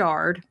across your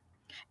yard,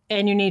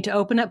 and you need to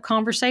open up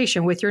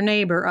conversation with your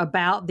neighbor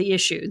about the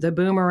issue, the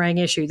boomerang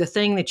issue, the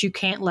thing that you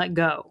can't let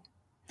go.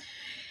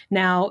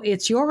 Now,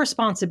 it's your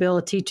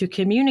responsibility to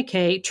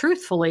communicate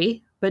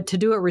truthfully, but to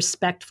do it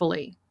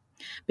respectfully,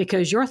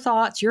 because your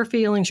thoughts, your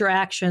feelings, your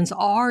actions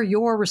are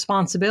your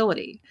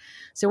responsibility.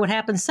 So what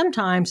happens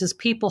sometimes is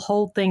people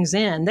hold things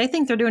in. They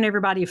think they're doing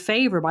everybody a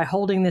favor by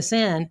holding this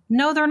in.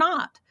 No, they're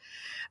not.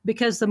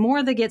 Because the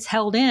more that gets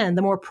held in,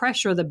 the more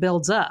pressure that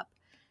builds up.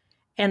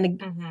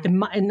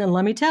 And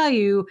let me tell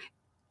you,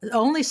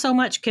 only so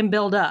much can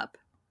build up,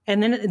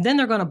 and then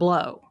they're going to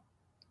blow.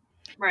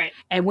 Right.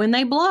 And when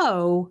they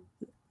blow,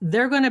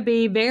 they're going to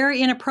be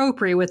very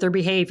inappropriate with their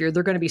behavior.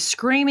 They're going to be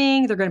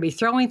screaming. They're going to be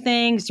throwing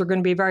things. They're going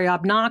to be very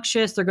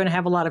obnoxious. They're going to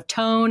have a lot of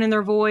tone in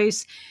their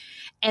voice.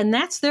 And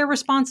that's their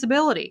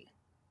responsibility.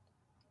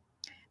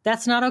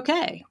 That's not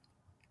okay.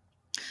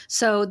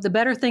 So the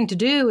better thing to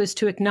do is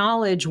to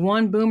acknowledge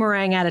one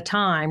boomerang at a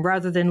time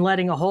rather than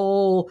letting a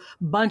whole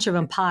bunch of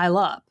them pile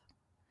up.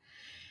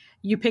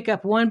 You pick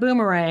up one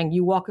boomerang,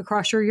 you walk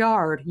across your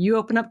yard, you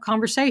open up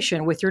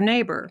conversation with your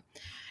neighbor.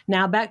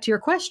 Now back to your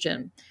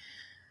question.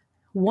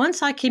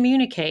 Once I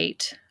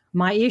communicate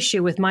my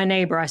issue with my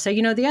neighbor, I say,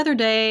 the other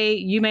day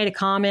you made a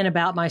comment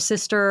about my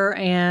sister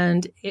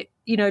and it,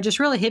 just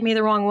really hit me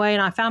the wrong way.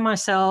 And I found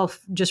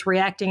myself just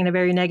reacting in a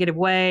very negative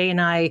way.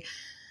 And I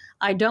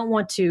don't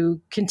want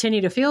to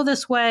continue to feel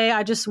this way.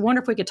 I just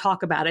wonder if we could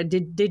talk about it.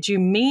 Did you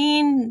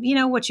mean,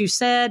 what you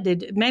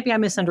said? Maybe I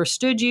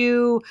misunderstood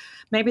you.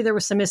 Maybe there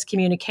was some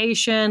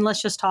miscommunication.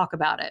 Let's just talk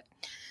about it.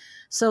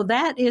 So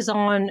that's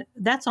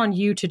on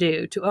you to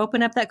do, to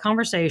open up that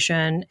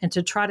conversation and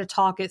to try to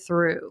talk it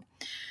through.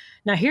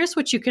 Now, here's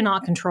what you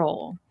cannot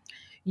control.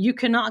 You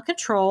cannot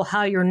control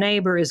how your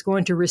neighbor is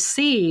going to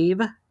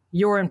receive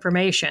your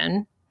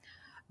information,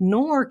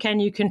 nor can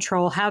you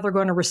control how they're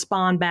going to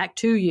respond back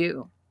to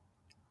you.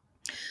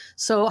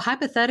 So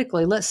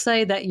hypothetically, let's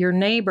say that your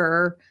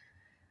neighbor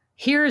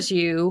hears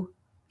you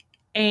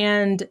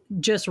and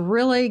just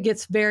really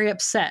gets very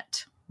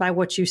upset by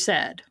what you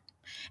said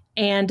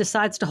and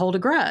decides to hold a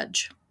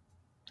grudge.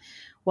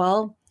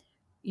 Well,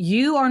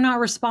 you are not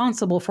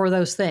responsible for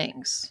those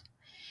things.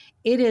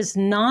 It is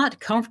not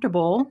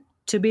comfortable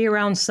to be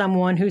around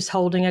someone who's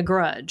holding a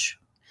grudge,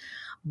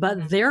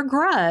 but their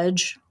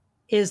grudge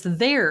is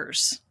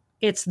theirs.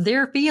 It's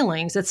their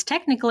feelings. It's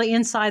technically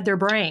inside their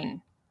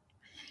brain.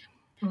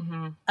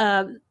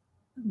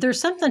 There's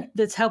something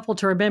that's helpful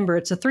to remember.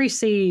 It's the 3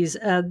 C's.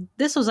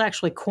 This was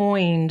actually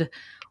coined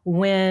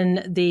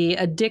when the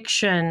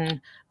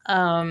addiction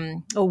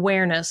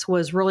awareness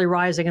was really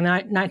rising in the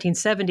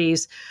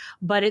 1970s.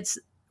 But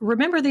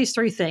remember these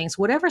 3 things.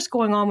 Whatever's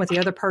going on with the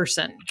other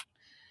person,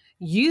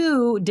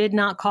 you did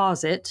not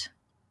cause it.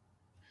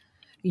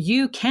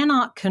 You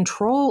cannot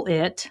control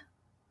it.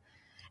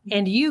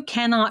 And you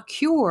cannot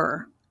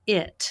cure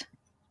it.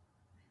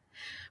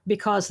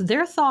 Because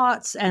their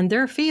thoughts and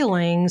their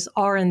feelings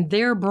are in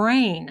their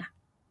brain,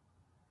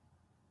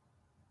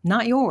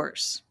 not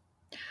yours.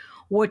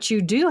 What you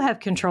do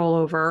have control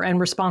over and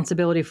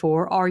responsibility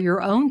for are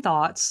your own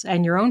thoughts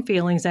and your own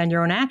feelings and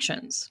your own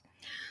actions.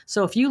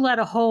 So if you let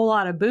a whole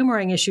lot of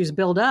boomerang issues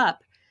build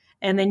up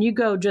and then you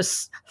go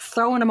just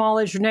throwing them all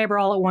at your neighbor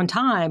all at one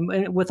time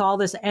with all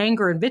this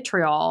anger and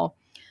vitriol,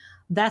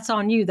 that's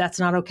on you. That's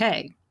not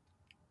okay.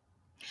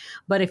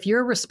 But if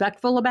you're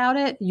respectful about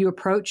it, you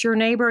approach your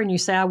neighbor and you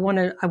say, I want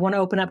to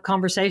open up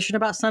conversation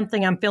about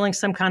something. I'm feeling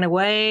some kind of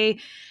way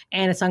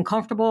and it's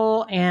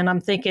uncomfortable. And I'm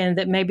thinking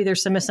that maybe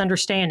there's some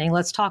misunderstanding.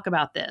 Let's talk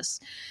about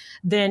this.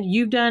 Then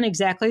you've done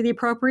exactly the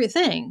appropriate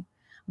thing.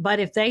 But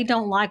if they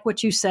don't like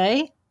what you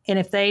say, and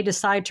if they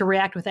decide to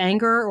react with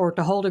anger or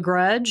to hold a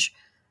grudge,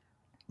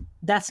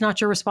 that's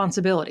not your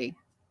responsibility.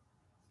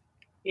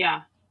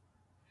 Yeah.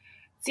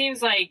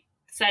 Seems like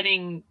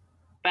setting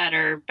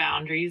better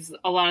boundaries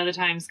a lot of the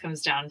times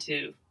comes down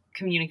to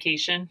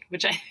communication,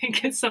 which I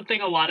think is something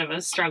a lot of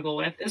us struggle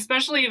with,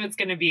 especially if it's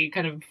going to be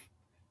kind of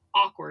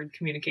awkward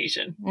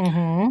communication.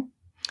 Mm-hmm.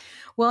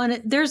 Well,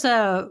 and there is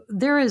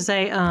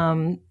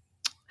a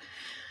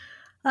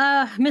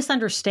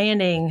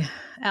misunderstanding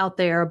out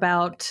there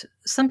about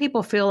some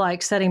people feel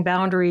like setting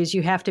boundaries,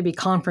 you have to be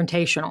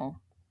confrontational.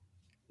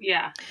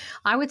 Yeah.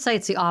 I would say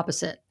it's the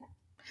opposite.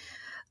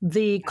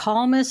 The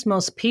calmest,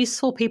 most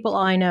peaceful people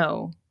I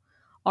know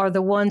are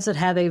the ones that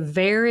have a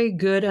very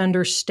good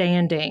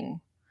understanding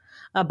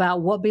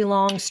about what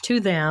belongs to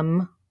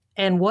them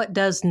and what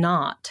does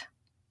not.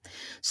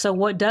 So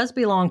what does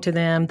belong to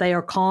them, they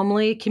are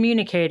calmly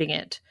communicating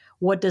it.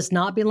 What does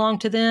not belong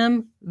to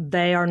them,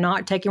 they are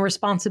not taking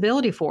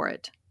responsibility for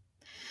it.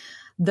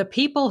 The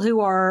people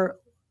who are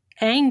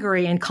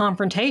angry and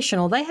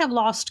confrontational, they have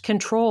lost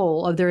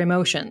control of their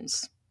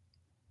emotions.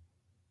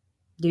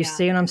 Do you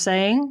see what I'm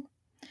saying?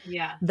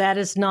 Yeah. That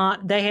is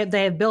not, they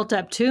have built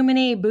up too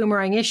many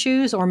boomerang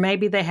issues, or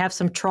maybe they have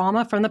some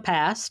trauma from the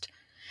past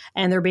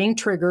and they're being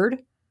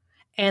triggered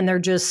and they're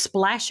just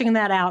splashing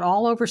that out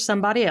all over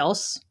somebody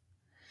else.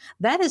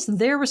 That is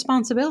their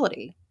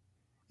responsibility.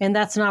 And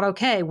that's not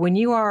okay. When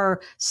you are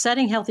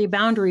setting healthy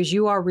boundaries,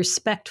 you are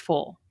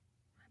respectful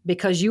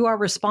because you are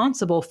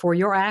responsible for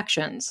your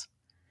actions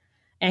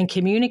and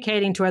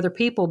communicating to other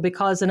people.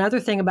 Because another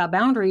thing about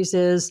boundaries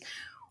is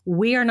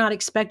we are not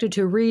expected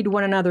to read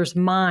one another's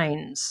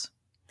minds.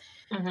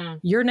 Mm-hmm.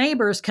 Your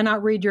neighbors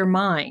cannot read your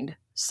mind.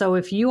 So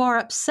if you are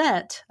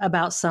upset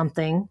about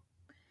something,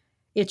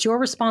 it's your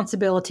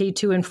responsibility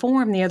to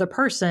inform the other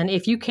person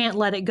if you can't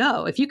let it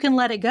go. If you can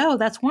let it go,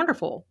 that's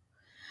wonderful.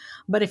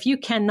 But if you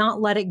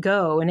cannot let it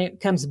go and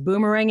it comes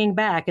boomeranging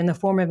back in the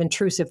form of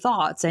intrusive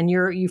thoughts and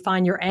you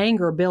find your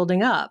anger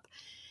building up,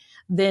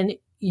 then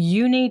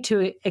you need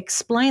to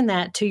explain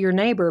that to your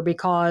neighbor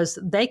because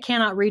they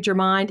cannot read your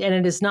mind and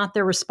it is not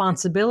their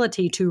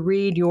responsibility to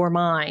read your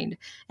mind.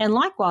 And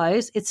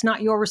likewise, it's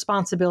not your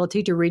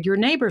responsibility to read your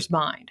neighbor's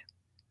mind.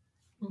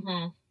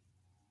 Mm-hmm.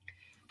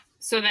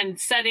 So then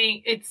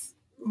it's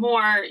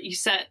more, you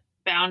set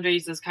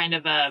boundaries as kind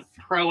of a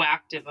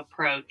proactive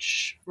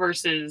approach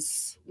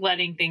versus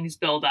letting things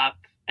build up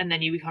and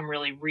then you become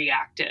really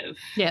reactive.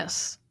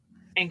 Yes.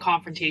 And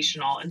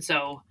confrontational. And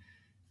so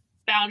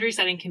boundary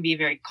setting can be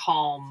very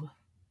calm.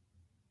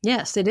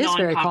 Yes, it is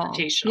very calm.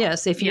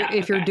 Yes, if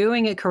you're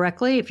doing it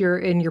correctly, if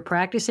you're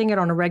practicing it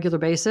on a regular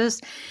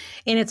basis,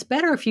 and it's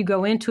better if you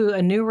go into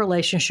a new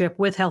relationship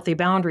with healthy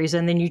boundaries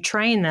and then you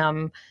train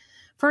them.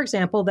 For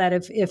example, that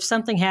if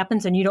something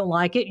happens and you don't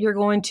like it, you're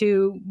going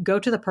to go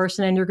to the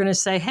person and you're going to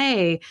say,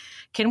 "Hey,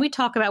 can we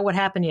talk about what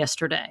happened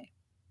yesterday?"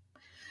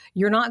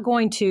 You're not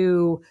going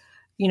to,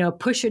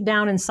 push it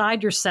down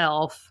inside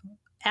yourself,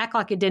 act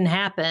like it didn't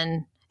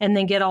happen, and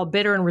then get all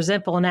bitter and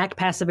resentful and act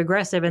passive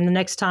aggressive. And the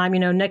next time,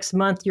 next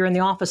month you're in the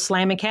office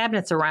slamming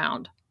cabinets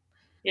around.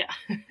 Yeah.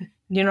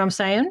 You know what I'm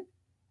saying?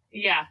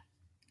 Yeah.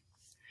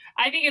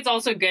 I think it's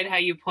also good how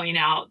you point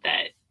out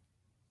that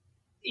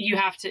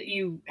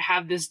you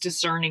have this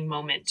discerning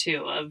moment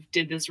too of,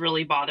 did this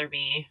really bother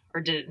me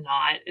or did it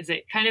not? Is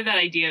it kind of that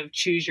idea of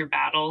choose your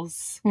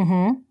battles,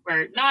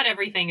 where not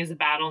everything is a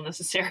battle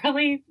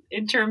necessarily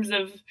in terms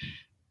of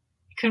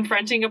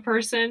confronting a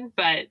person,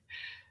 but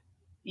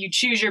you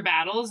choose your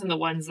battles, and the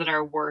ones that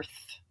are worth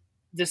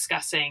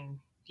discussing,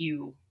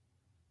 you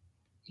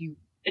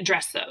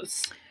address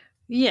those.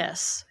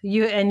 Yes,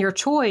 your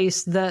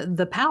choice,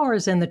 the power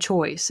is in the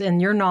choice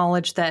and your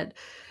knowledge that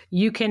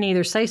you can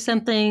either say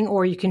something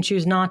or you can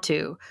choose not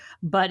to.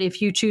 But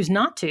if you choose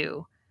not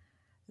to,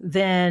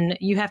 then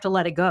you have to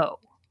let it go.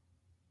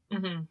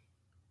 Mm-hmm.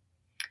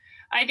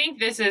 I think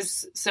this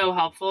is so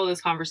helpful,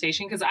 this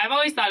conversation, because I've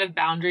always thought of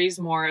boundaries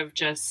more of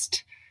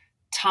just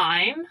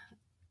time.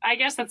 I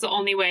guess that's the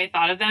only way I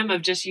thought of them,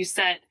 of just you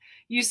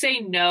say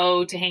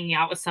no to hanging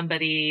out with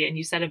somebody and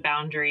you set a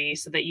boundary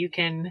so that you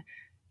can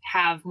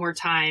have more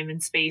time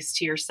and space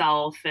to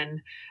yourself.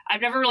 And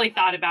I've never really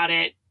thought about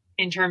it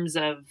in terms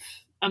of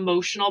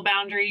emotional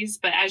boundaries.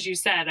 But as you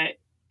said,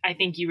 I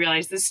think you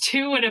realized this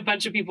too when a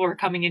bunch of people were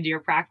coming into your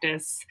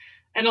practice.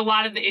 And a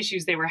lot of the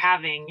issues they were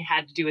having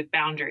had to do with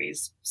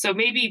boundaries. So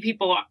maybe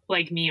people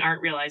like me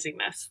aren't realizing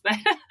this.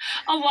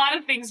 A lot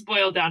of things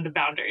boil down to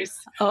boundaries.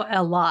 Oh,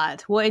 a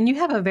lot. Well, and you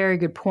have a very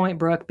good point,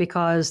 Brooke,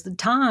 because the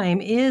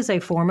time is a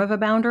form of a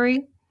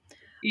boundary.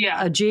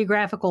 Yeah. A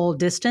geographical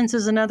distance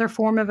is another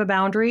form of a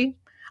boundary.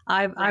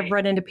 I've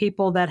run into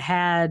people that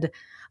had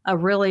a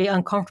really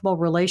uncomfortable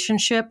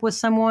relationship with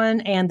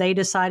someone and they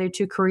decided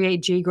to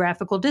create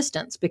geographical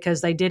distance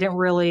because they didn't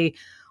really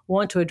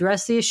want to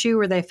address the issue,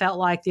 or they felt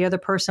like the other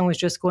person was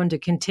just going to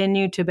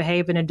continue to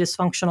behave in a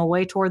dysfunctional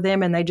way toward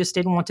them and they just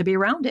didn't want to be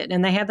around it.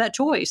 And they have that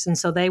choice. And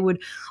so they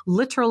would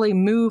literally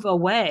move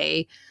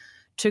away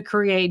to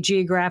create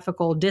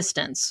geographical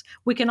distance.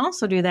 We can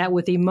also do that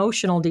with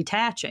emotional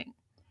detaching.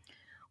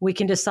 We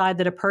can decide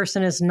that a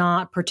person is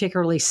not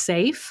particularly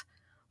safe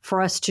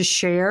for us to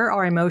share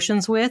our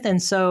emotions with.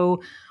 And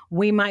so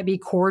we might be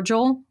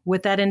cordial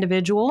with that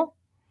individual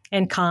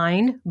and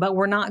kind, but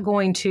we're not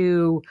going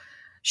to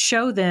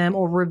show them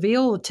or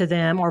reveal to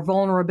them our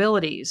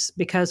vulnerabilities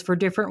because for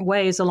different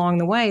ways along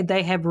the way,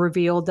 they have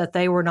revealed that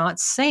they were not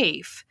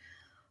safe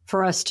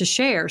for us to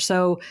share.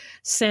 So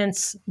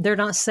since they're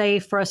not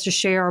safe for us to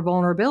share our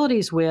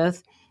vulnerabilities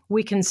with,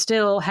 we can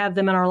still have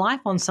them in our life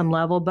on some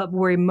level, but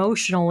we're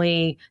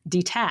emotionally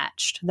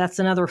detached. That's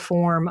another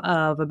form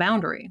of a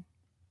boundary.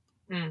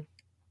 Mm.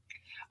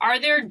 Are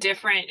there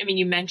different,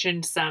 you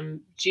mentioned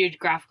some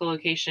geographical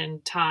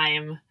location,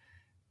 time,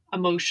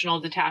 emotional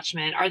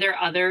detachment. Are there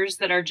others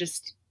that are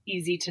just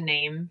easy to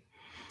name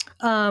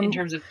in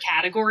terms of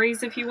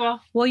categories, if you will?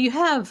 Well, you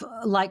have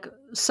like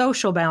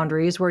social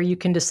boundaries where you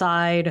can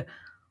decide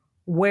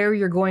where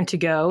you're going to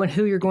go and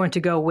who you're going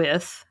to go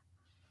with.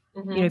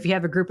 Mm-hmm. If you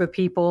have a group of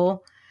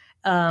people,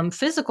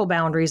 physical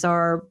boundaries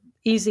are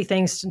easy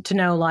things to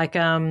know, like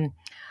a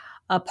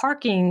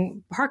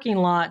parking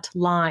lot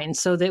line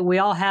so that we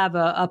all have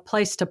a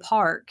place to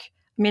park.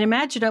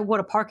 Imagine what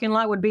a parking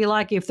lot would be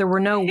like if there were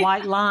no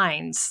white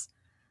lines.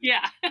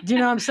 Yeah. Do you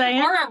know what I'm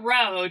saying? Or a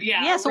road.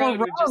 Yeah. Yes, or a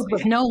road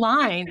with no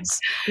lines.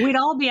 We'd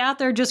all be out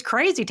there just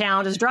crazy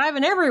town, just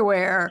driving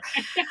everywhere.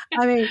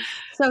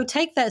 So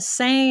take that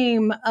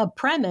same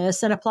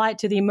premise and apply it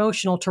to the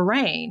emotional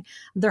terrain.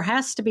 There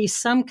has to be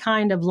some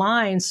kind of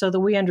line so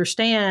that we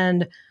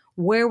understand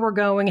where we're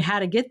going, how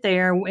to get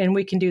there, and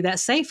we can do that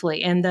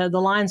safely. And the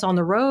lines on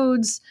the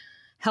roads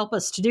help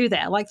us to do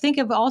that. Like think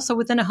of also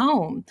within a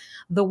home,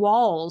 the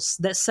walls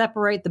that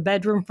separate the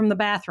bedroom from the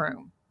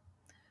bathroom.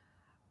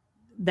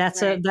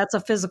 That's a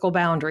physical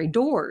boundary.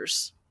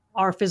 Doors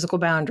are a physical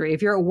boundary.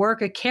 If you're at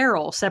work, a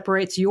carrel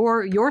separates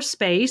your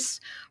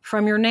space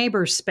from your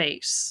neighbor's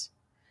space.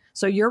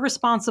 So you're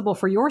responsible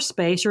for your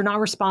space. You're not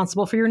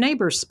responsible for your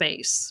neighbor's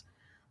space.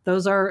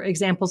 Those are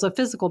examples of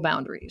physical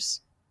boundaries.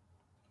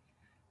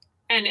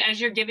 And as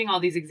you're giving all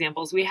these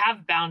examples, we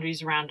have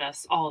boundaries around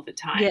us all the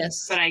time.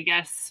 Yes. But I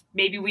guess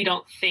maybe we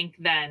don't think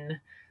then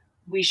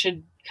we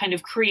should kind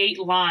of create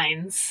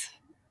lines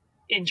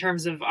in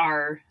terms of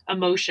our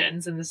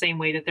emotions in the same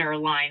way that there are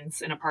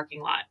lines in a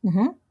parking lot.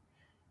 Mm-hmm.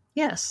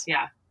 Yes.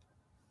 Yeah.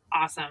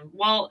 Awesome.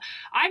 Well,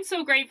 I'm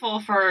so grateful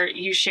for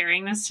you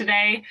sharing this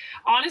today.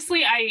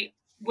 Honestly,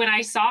 when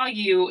I saw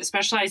you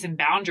specialize in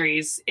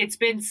boundaries, it's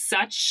been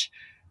such,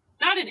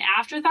 not an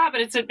afterthought,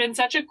 but it's been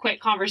such a quick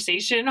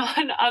conversation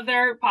on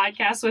other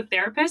podcasts with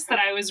therapists that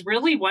I was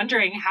really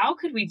wondering, how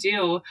could we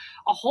do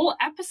a whole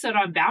episode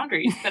on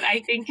boundaries? But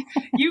I think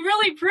you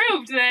really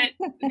proved that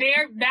they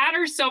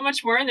matter so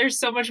much more and there's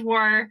so much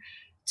more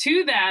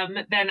to them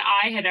than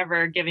I had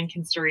ever given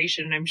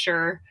consideration. And I'm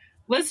sure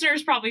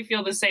listeners probably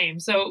feel the same.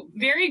 So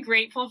very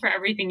grateful for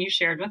everything you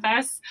shared with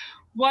us.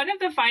 One of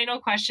the final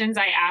questions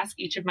I ask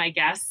each of my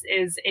guests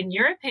is, in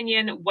your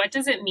opinion, what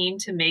does it mean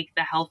to make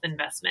the health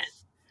investment?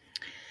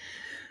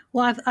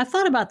 Well, I've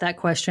thought about that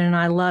question and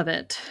I love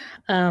it.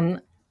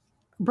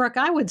 Brooke,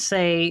 I would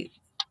say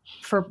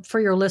for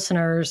your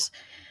listeners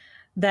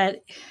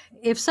that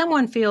if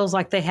someone feels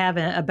like they have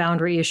a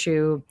boundary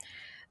issue,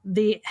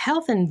 the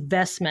health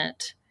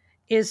investment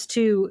is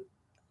to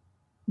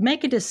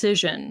make a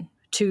decision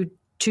to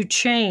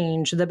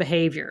change the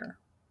behavior.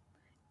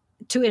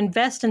 To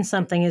invest in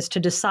something is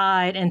to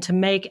decide and to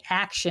make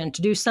action,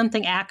 to do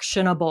something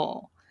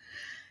actionable.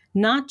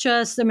 Not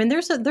just,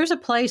 there's a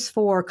place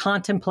for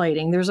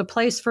contemplating, there's a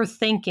place for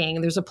thinking,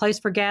 there's a place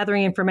for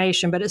gathering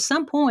information. But at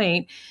some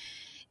point,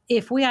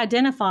 if we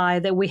identify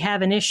that we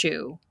have an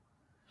issue,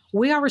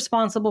 we are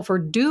responsible for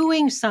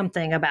doing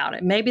something about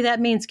it. Maybe that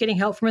means getting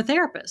help from a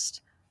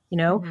therapist,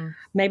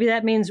 maybe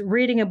that means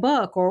reading a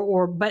book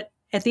but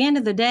at the end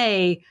of the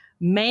day,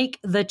 make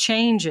the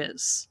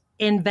changes,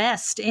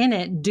 invest in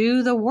it,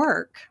 do the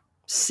work,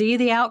 see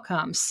the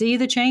outcome, see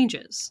the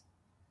changes.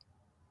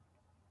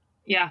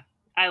 Yeah.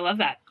 I love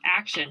that.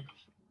 Action.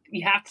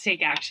 You have to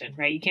take action,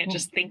 right? You can't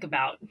just think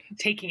about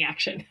taking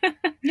action.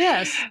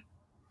 Yes.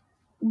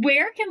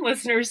 Where can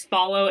listeners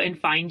follow and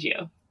find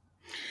you?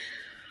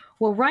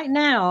 Well, right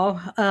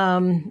now,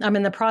 I'm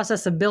in the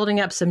process of building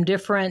up some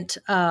different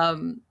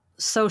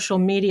social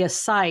media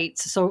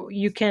sites. So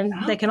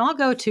they can all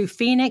go to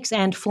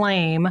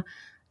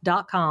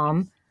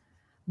phoenixandflame.com.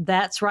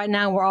 That's right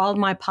now where all of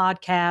my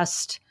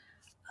podcast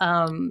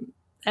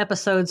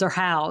episodes are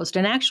housed.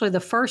 And actually the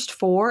first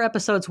 4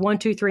 episodes, 1,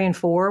 2, 3, and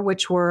 4,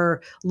 which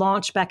were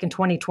launched back in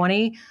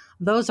 2020,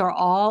 those are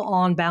all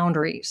on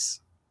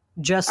boundaries,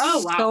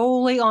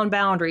 solely on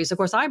boundaries. Of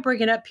course, I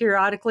bring it up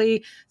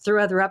periodically through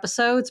other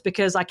episodes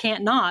because I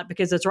can't not,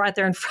 because it's right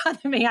there in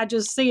front of me. I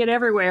just see it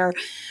everywhere.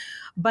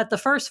 But the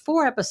first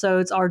 4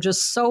 episodes are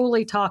just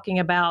solely talking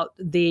about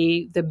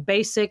the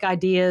basic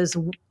ideas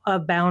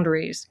of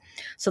boundaries.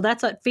 So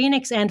that's at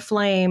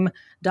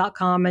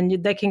phoenixandflame.com,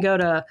 and they can go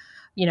to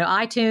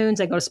iTunes,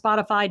 they go to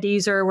Spotify,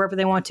 Deezer, wherever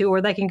they want to,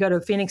 or they can go to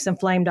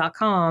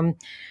phoenixandflame.com.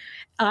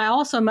 I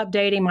also am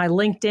updating my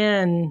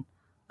LinkedIn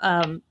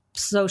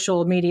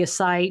social media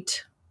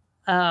site.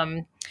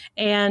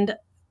 And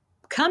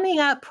coming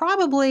up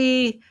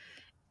probably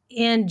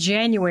in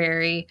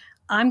January,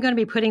 I'm going to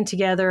be putting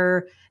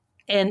together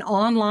an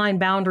online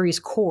boundaries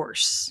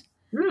course.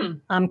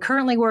 I'm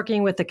currently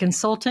working with a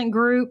consultant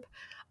group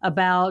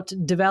about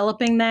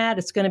developing that.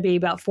 It's going to be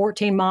about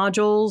 14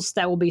 modules.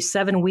 That will be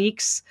 7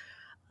 weeks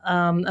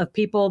of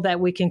people that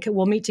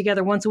we'll meet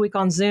together once a week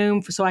on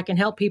Zoom so I can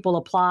help people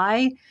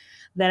apply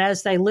that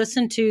as they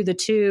listen to the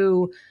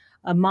 2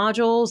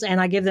 modules,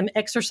 and I give them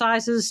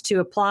exercises to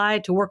apply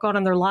to work on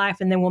in their life.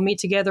 And then we'll meet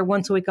together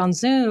once a week on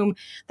Zoom.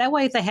 That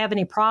way, if they have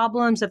any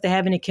problems, if they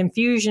have any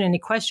confusion, any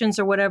questions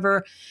or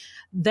whatever,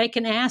 they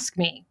can ask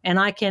me and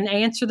I can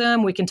answer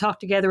them. We can talk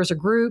together as a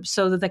group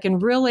so that they can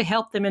really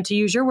help them, and to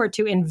use your word,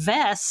 to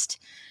invest,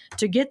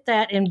 to get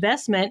that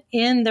investment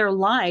in their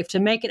life, to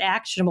make it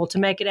actionable, to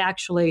make it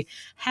actually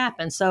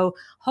happen. So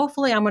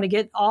hopefully I'm going to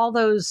get all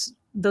those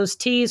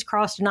T's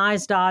crossed and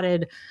I's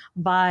dotted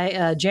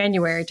by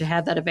January to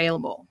have that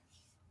available.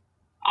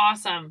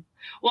 Awesome.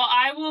 Well,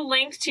 I will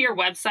link to your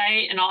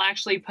website, and I'll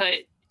actually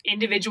put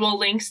individual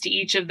links to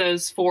each of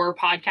those 4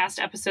 podcast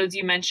episodes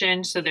you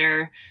mentioned. So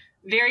they're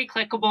very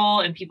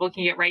clickable and people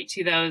can get right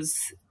to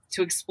those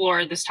to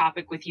explore this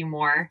topic with you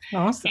more.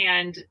 Awesome.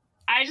 And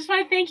I just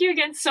want to thank you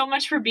again so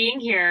much for being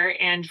here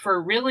and for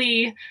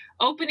really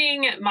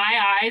opening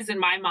my eyes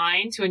and my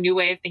mind to a new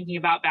way of thinking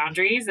about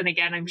boundaries. And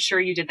again, I'm sure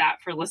you did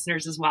that for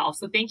listeners as well.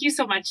 So thank you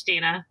so much,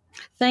 Dana.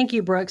 Thank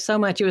you, Brooke, so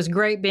much. It was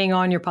great being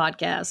on your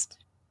podcast.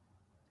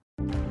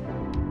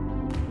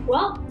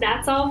 Well,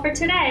 that's all for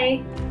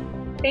today.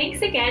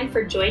 Thanks again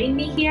for joining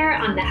me here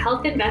on the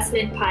Health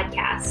Investment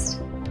Podcast.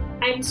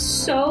 I'm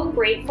so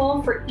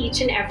grateful for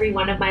each and every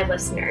one of my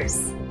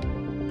listeners.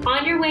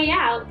 On your way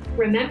out,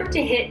 remember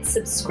to hit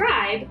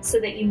subscribe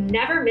so that you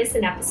never miss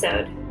an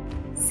episode.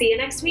 See you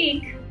next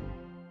week.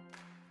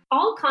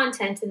 All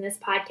content in this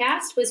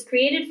podcast was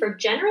created for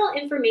general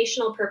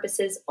informational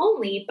purposes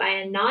only by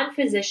a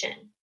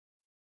non-physician.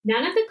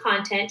 None of the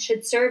content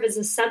should serve as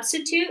a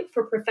substitute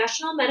for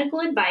professional medical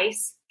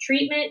advice,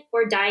 treatment,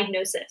 or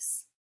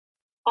diagnosis.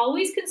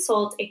 Always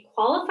consult a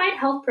qualified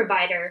health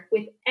provider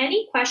with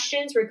any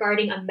questions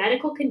regarding a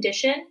medical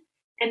condition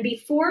and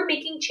before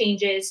making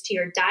changes to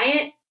your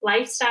diet,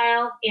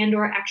 lifestyle,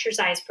 and/or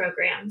exercise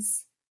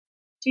programs.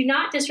 Do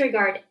not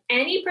disregard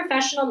any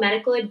professional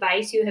medical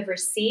advice you have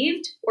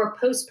received or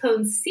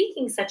postpone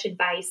seeking such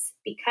advice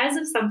because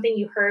of something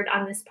you heard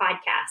on this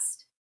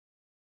podcast.